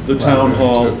 and the Town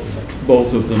Hall,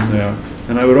 both of them there.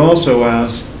 And I would also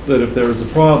ask that if there is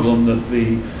a problem, that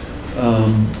the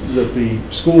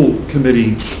school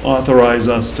committee authorize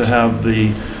us to have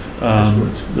the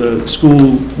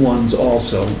school ones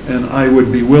also. And I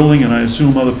would be willing, and I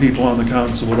assume other people on the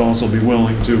council would also be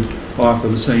willing to offer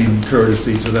the same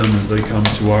courtesy to them as they come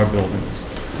to our buildings.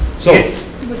 So,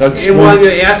 that's And while one,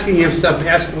 you're asking him stuff,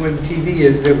 ask him where the TV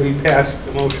is that we passed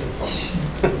the motion for.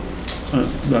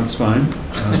 that's fine,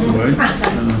 that's the way.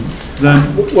 Then,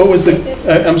 What was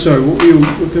the, I'm sorry, what were you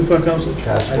looking for, Council?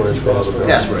 Passwords for all the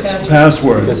buildings. Passwords. Get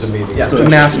passwords, the meeting. Yeah. The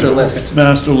master list.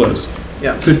 master list.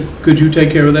 Could you take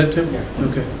care of that, Tim?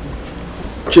 Okay.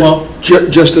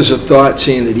 Just as a thought,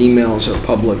 seeing that emails are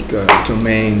public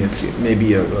domain, if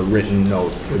maybe a written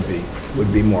note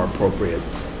would be more appropriate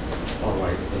All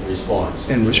right, in response.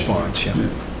 in response, yeah.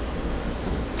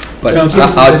 But Council?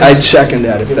 I'd second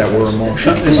that if that were a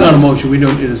motion. It's not a motion, we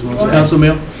don't, it is a motion. Council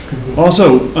Mail?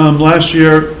 Also, last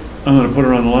year, I'm going to put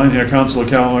her on the line here, Councilor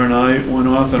Cowler and I went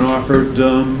off and offered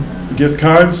gift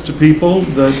cards to people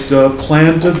that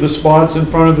planted the spots in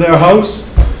front of their house.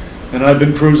 And I've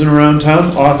been cruising around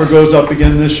town. Offer goes up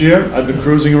again this year. I've been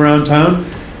cruising around town.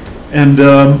 And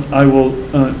I will,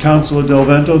 Councilor Del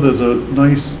Vento, there's a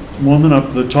nice woman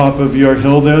up the top of your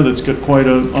hill there that's got quite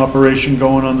an operation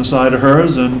going on the side of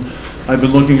hers. And I've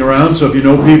been looking around, so if you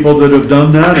know people that have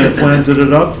done that and planted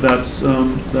it up, that's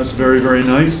very, very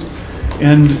nice.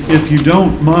 And if you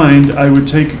don't mind, I would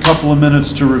take a couple of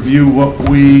minutes to review what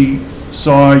we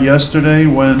saw yesterday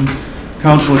when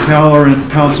Councilor Cowler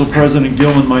and Council President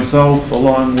Gill and myself,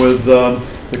 along with the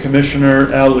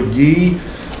Commissioner Al Legee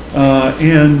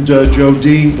and Joe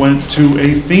D, went to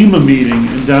a FEMA meeting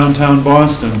in downtown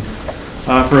Boston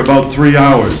for about 3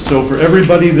 hours. So for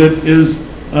everybody that is,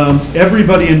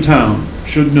 everybody in town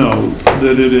should know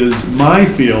that it is my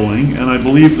feeling, and I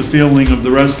believe the feeling of the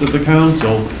rest of the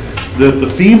council, that the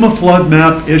FEMA flood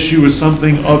map issue is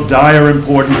something of dire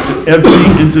importance to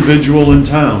every individual in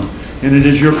town. And it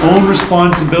is your own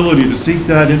responsibility to seek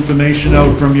that information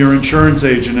out from your insurance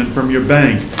agent and from your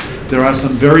bank. There are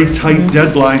some very tight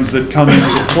deadlines that come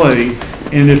into play,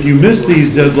 and if you miss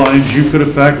these deadlines, you could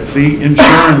affect the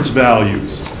insurance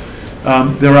values.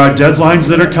 There are deadlines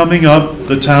that are coming up.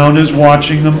 The town is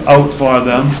watching them, out for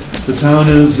them. The town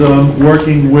is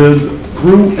working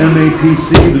through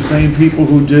MAPC, the same people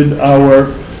who did our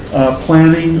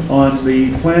planning on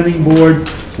the planning board,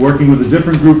 working with a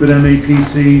different group at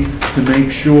MAPC to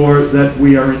make sure that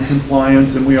we are in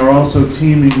compliance, and we are also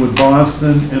teaming with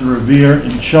Boston and Revere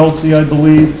and Chelsea, I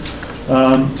believe,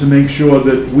 to make sure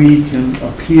that we can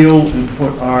appeal and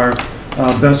put our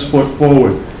best foot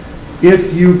forward.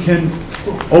 If you can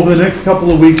Over the next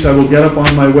couple of weeks, I will get up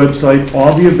on my website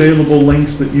all the available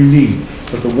links that you need.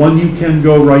 But the one you can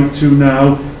go right to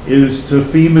now is to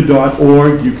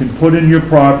FEMA.org. You can put in your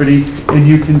property, and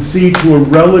you can see to a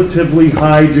relatively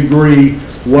high degree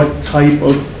what type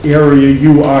of area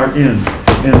you are in.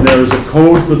 And there's a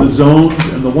code for the zones,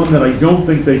 and the one that I don't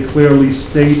think they clearly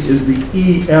state is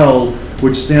the EL,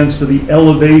 which stands for the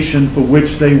elevation for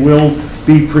which they will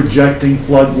be projecting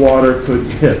flood water could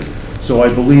hit. So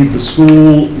I believe the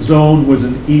school zone was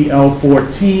an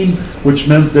EL14, which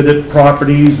meant that if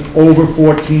properties over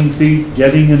 14 feet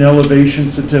getting an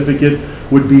elevation certificate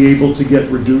would be able to get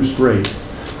reduced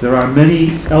rates. There are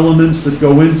many elements that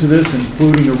go into this,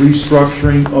 including a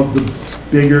restructuring of the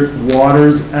Bigger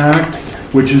Waters Act,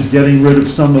 which is getting rid of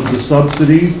some of the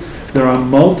subsidies. There are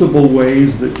multiple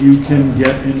ways that you can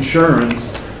get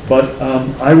insurance, but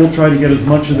I will try to get as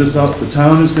much of this up. The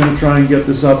town is going to try and get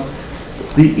this up.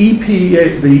 The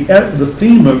EPA, the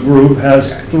FEMA group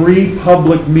has 3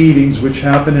 public meetings which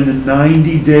happen in a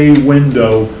 90-day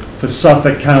window for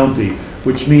Suffolk County,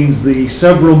 which means the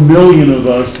several million of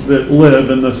us that live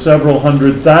and the several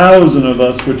 100,000 of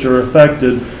us which are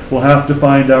affected will have to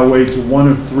find our way to 1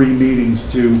 of 3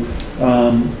 meetings to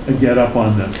get up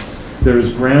on this. There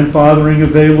is grandfathering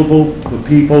available for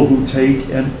people who take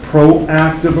a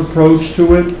proactive approach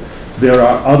to it. There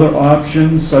are other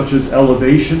options such as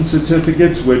elevation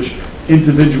certificates, which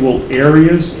individual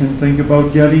areas can think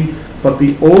about getting. But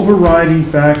the overriding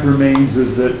fact remains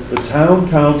is that the town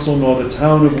council nor the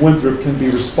town of Winthrop can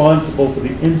be responsible for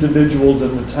the individuals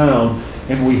in the town,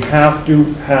 and we have to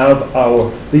have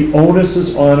the onus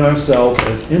is on ourselves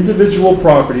as individual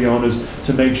property owners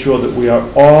to make sure that we are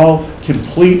all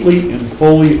completely and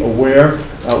fully aware.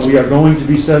 We are going to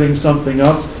be setting something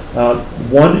up.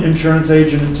 One insurance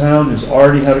agent in town has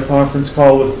already had a conference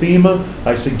call with FEMA.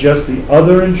 I suggest the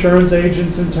other insurance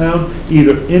agents in town,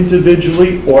 either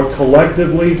individually or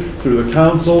collectively, through the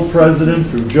council president,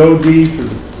 through Joe D,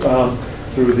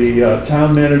 through the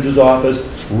town manager's office,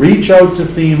 reach out to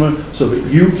FEMA so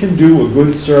that you can do a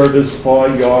good service for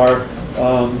your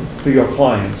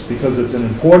clients, because it's an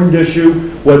important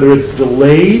issue. Whether it's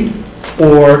delayed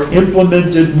or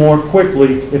implemented more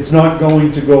quickly, it's not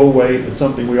going to go away. It's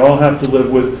something we all have to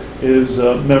live with as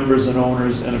members and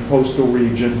owners in a coastal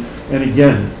region. And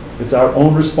again, it's our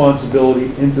own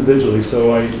responsibility individually.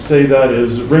 So I say that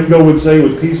as Ringo would say,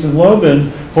 with peace and love,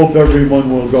 and hope everyone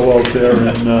will go out there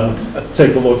and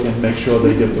take a look and make sure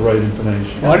they get the right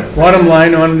information. Bottom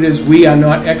line on it is, we are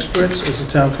not experts as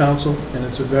a town council, and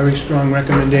it's a very strong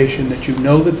recommendation that you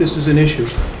know that this is an issue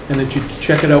and that you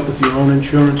check it out with your own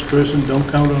insurance person. Don't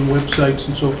count on websites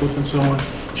and so forth and so on.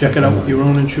 Check it out with your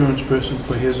own insurance person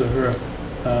for his or her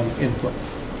input.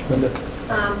 Linda?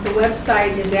 The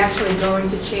website is actually going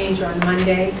to change on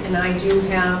Monday, and I do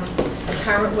have a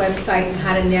current website and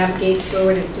how to navigate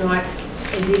through it. It's not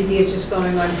as easy as just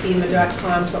going on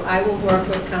FEMA.com, so I will work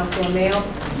with Councilor Mail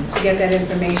to get that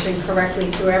information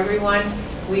correctly to everyone.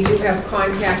 We do have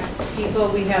contact people.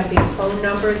 We have their phone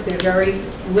numbers. They're very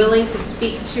willing to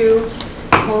speak to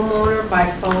the homeowner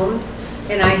by phone,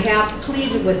 and I have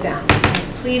pleaded with them.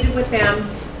 I've pleaded with them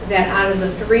that out of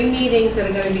the 3 meetings that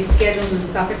are going to be scheduled in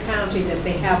Suffolk County, that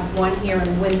they have one here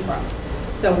in Winthrop.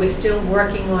 So we're still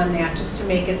working on that, just to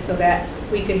make it so that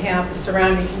we could have the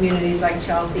surrounding communities like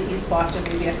Chelsea, East Boston,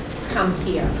 Revere, come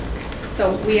here.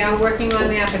 So we are working on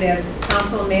that, but as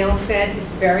Councilor Mail said,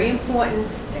 it's very important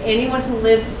for anyone who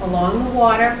lives along the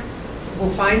water, who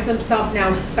finds themselves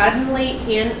now suddenly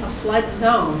in a flood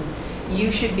zone,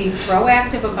 you should be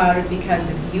proactive about it, because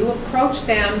if you approach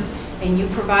them and you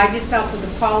provide yourself with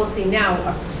a policy now,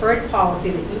 a preferred policy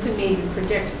that you can maybe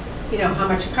predict, how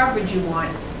much coverage you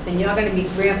want, then you're going to be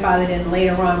grandfathered in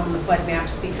later on when the flood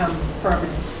maps become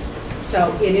permanent.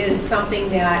 So it is something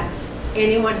that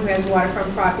anyone who has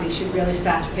waterfront property should really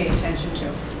start to pay attention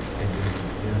to.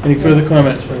 Any further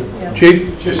comments? Yeah.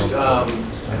 Chief? Just,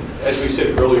 as we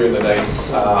said earlier in the night,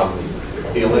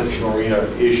 the Atlantic Marina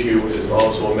issue is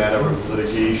also a matter of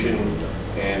litigation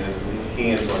and is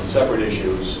hands on separate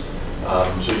issues.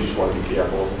 So you just want to be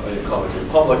careful on your comments in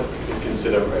public and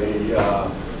consider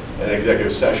an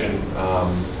executive session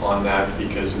on that,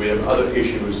 because we have other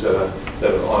issues that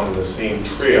are on the same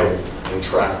trail and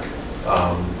track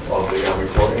of the Army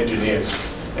Corps of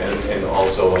Engineers. And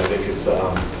also, I think it's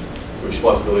the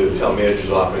responsibility of the town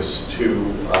manager's office to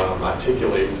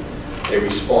articulate a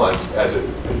response as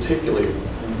it particularly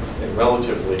and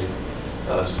relatively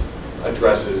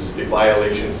addresses the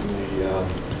violations in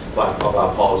of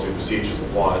our policy, procedures,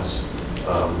 and laws.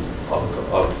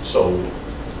 So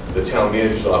the town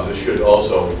manager's office should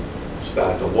also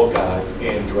start to look at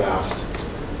and draft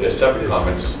their separate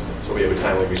comments so we have a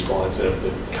timely response. And if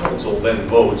the council then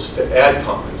votes to add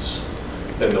comments,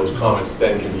 then those comments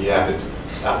then can be added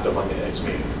after Monday night's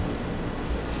meeting.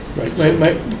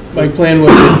 Right, my plan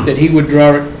was that he would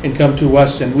draw it and come to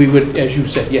us, and we would, as you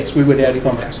said, yes, we would add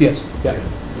comments, yes, yeah.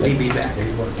 Will he be back?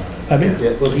 I mean,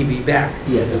 Will he be back?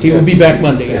 Yes. he will be back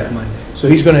Monday, Back yeah. Monday. So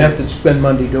he's gonna have to spend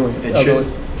Monday doing it. And although-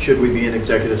 should we be in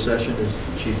executive session,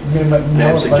 as Chief May- may- may I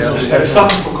Nam also suggested? And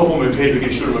stop for a couple minute page, we can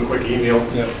shoot him a quick email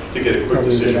Yeah. to get a quick Probably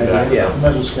a good decision idea. back. Yeah. Might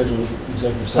as well schedule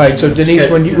executive session. All right, so Denise,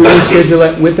 when you schedule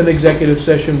that with an executive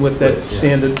session with that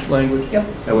standard language?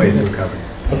 That way they're covered.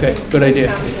 Okay, good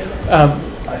idea. Oh,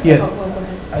 Yeah, well, go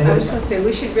ahead. I was going to say,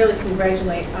 we should really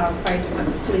congratulate our fire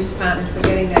department, police department for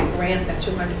getting that grant, that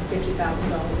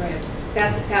 $250,000 grant.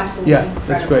 That's absolutely Yeah, incredible.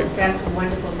 that's great. That's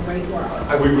wonderful, great work.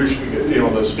 We wish,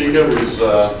 the speaker was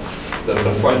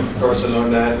the front person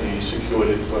on that. He secured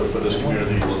it for this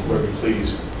community. We're very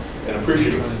pleased and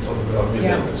appreciative of his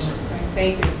Yeah. efforts.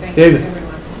 Thank you, David.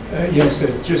 everyone. Yes,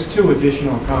 just two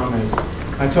additional comments.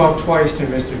 I talked twice to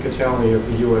Mr. Catelli of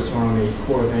the U.S. Army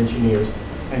Corps of Engineers,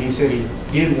 and he said he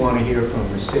did want to hear from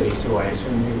the city, so I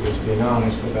assume he was being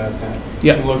honest about that.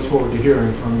 Yeah. And looks forward to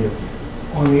hearing from you.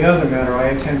 On the other matter, I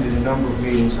attended a number of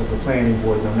meetings of the planning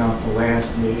board, though not the last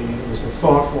meeting. It was a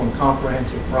thoughtful and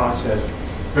comprehensive process,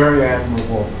 very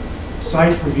admirable.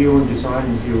 Site review and design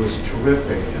review is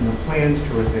terrific, and the plan's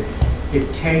terrific.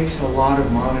 It takes a lot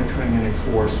of monitoring and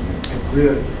enforcement. It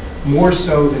really, more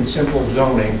so than simple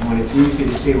zoning, when it's easy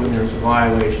to see when there's a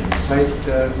violation. Site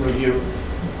review,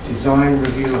 design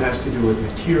review has to do with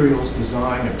materials,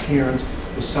 design, appearance,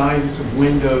 the size of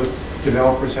windows.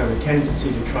 Developers have a tendency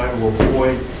to try to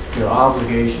avoid their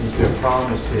obligations, their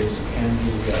promises, and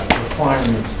the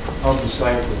requirements of the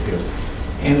site review.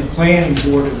 And the planning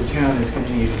board of the town is going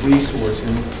to need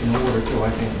resources in order to,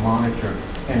 I think, monitor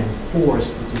and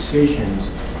enforce the decisions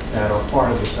that are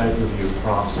part of the site review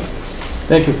process.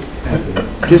 thank you. Thank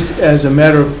you. Just as a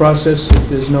matter of process, if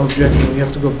there's no objection, we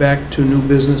have to go back to new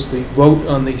business. The vote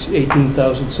on the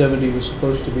 18,070 was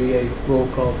supposed to be a roll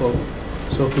call vote.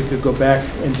 So if we could go back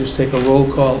and just take a roll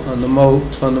call on the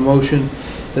motion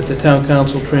that the town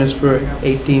council transfer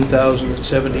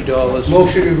 $18,070.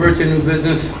 Motion to revert to new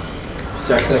business.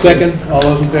 Second, all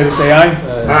those in favor say aye.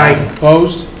 Aye.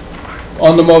 Opposed?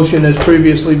 On the motion as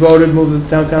previously voted, move that the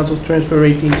town council transfer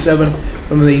 18,700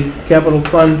 from the capital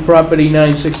fund property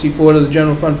 964 to the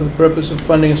general fund for the purpose of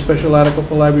funding a special article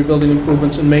for library building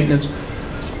improvements and maintenance.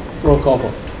 Roll call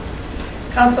vote.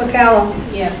 Council Callow.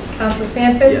 Yes. Council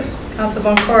Sanford. Yes. Council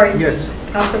Boncory. Yes.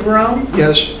 Council Barone.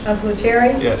 Yes. Council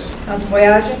Lettieri. Yes. Council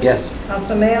Boyajin. Yes.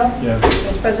 Council Mayo. Yes.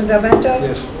 Vice President Del Vento.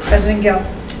 Yes. President Gill.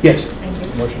 Yes. Thank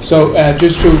you. Motion. So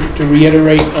just to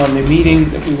reiterate on the meeting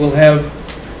that we will have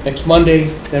next Monday,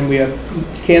 then we are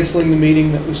canceling the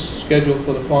meeting that was scheduled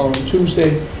for the following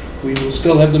Tuesday. We will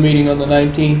still have the meeting on the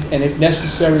 19th, and if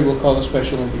necessary, we'll call a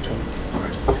special in between.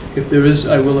 If there is,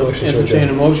 I will Motion to entertain a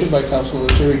adjourn. motion by Councilor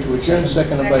Lettieri to adjourn,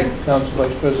 seconded by Second. Council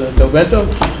Vice President Del Vento.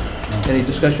 Any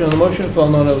discussion on the motion? If all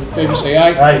none in favor, say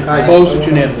aye. Aye. Opposed? It's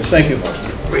unanimous. Thank you.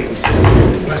 Great.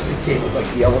 Rusty table. Like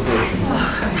the elevation.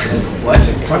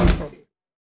 What?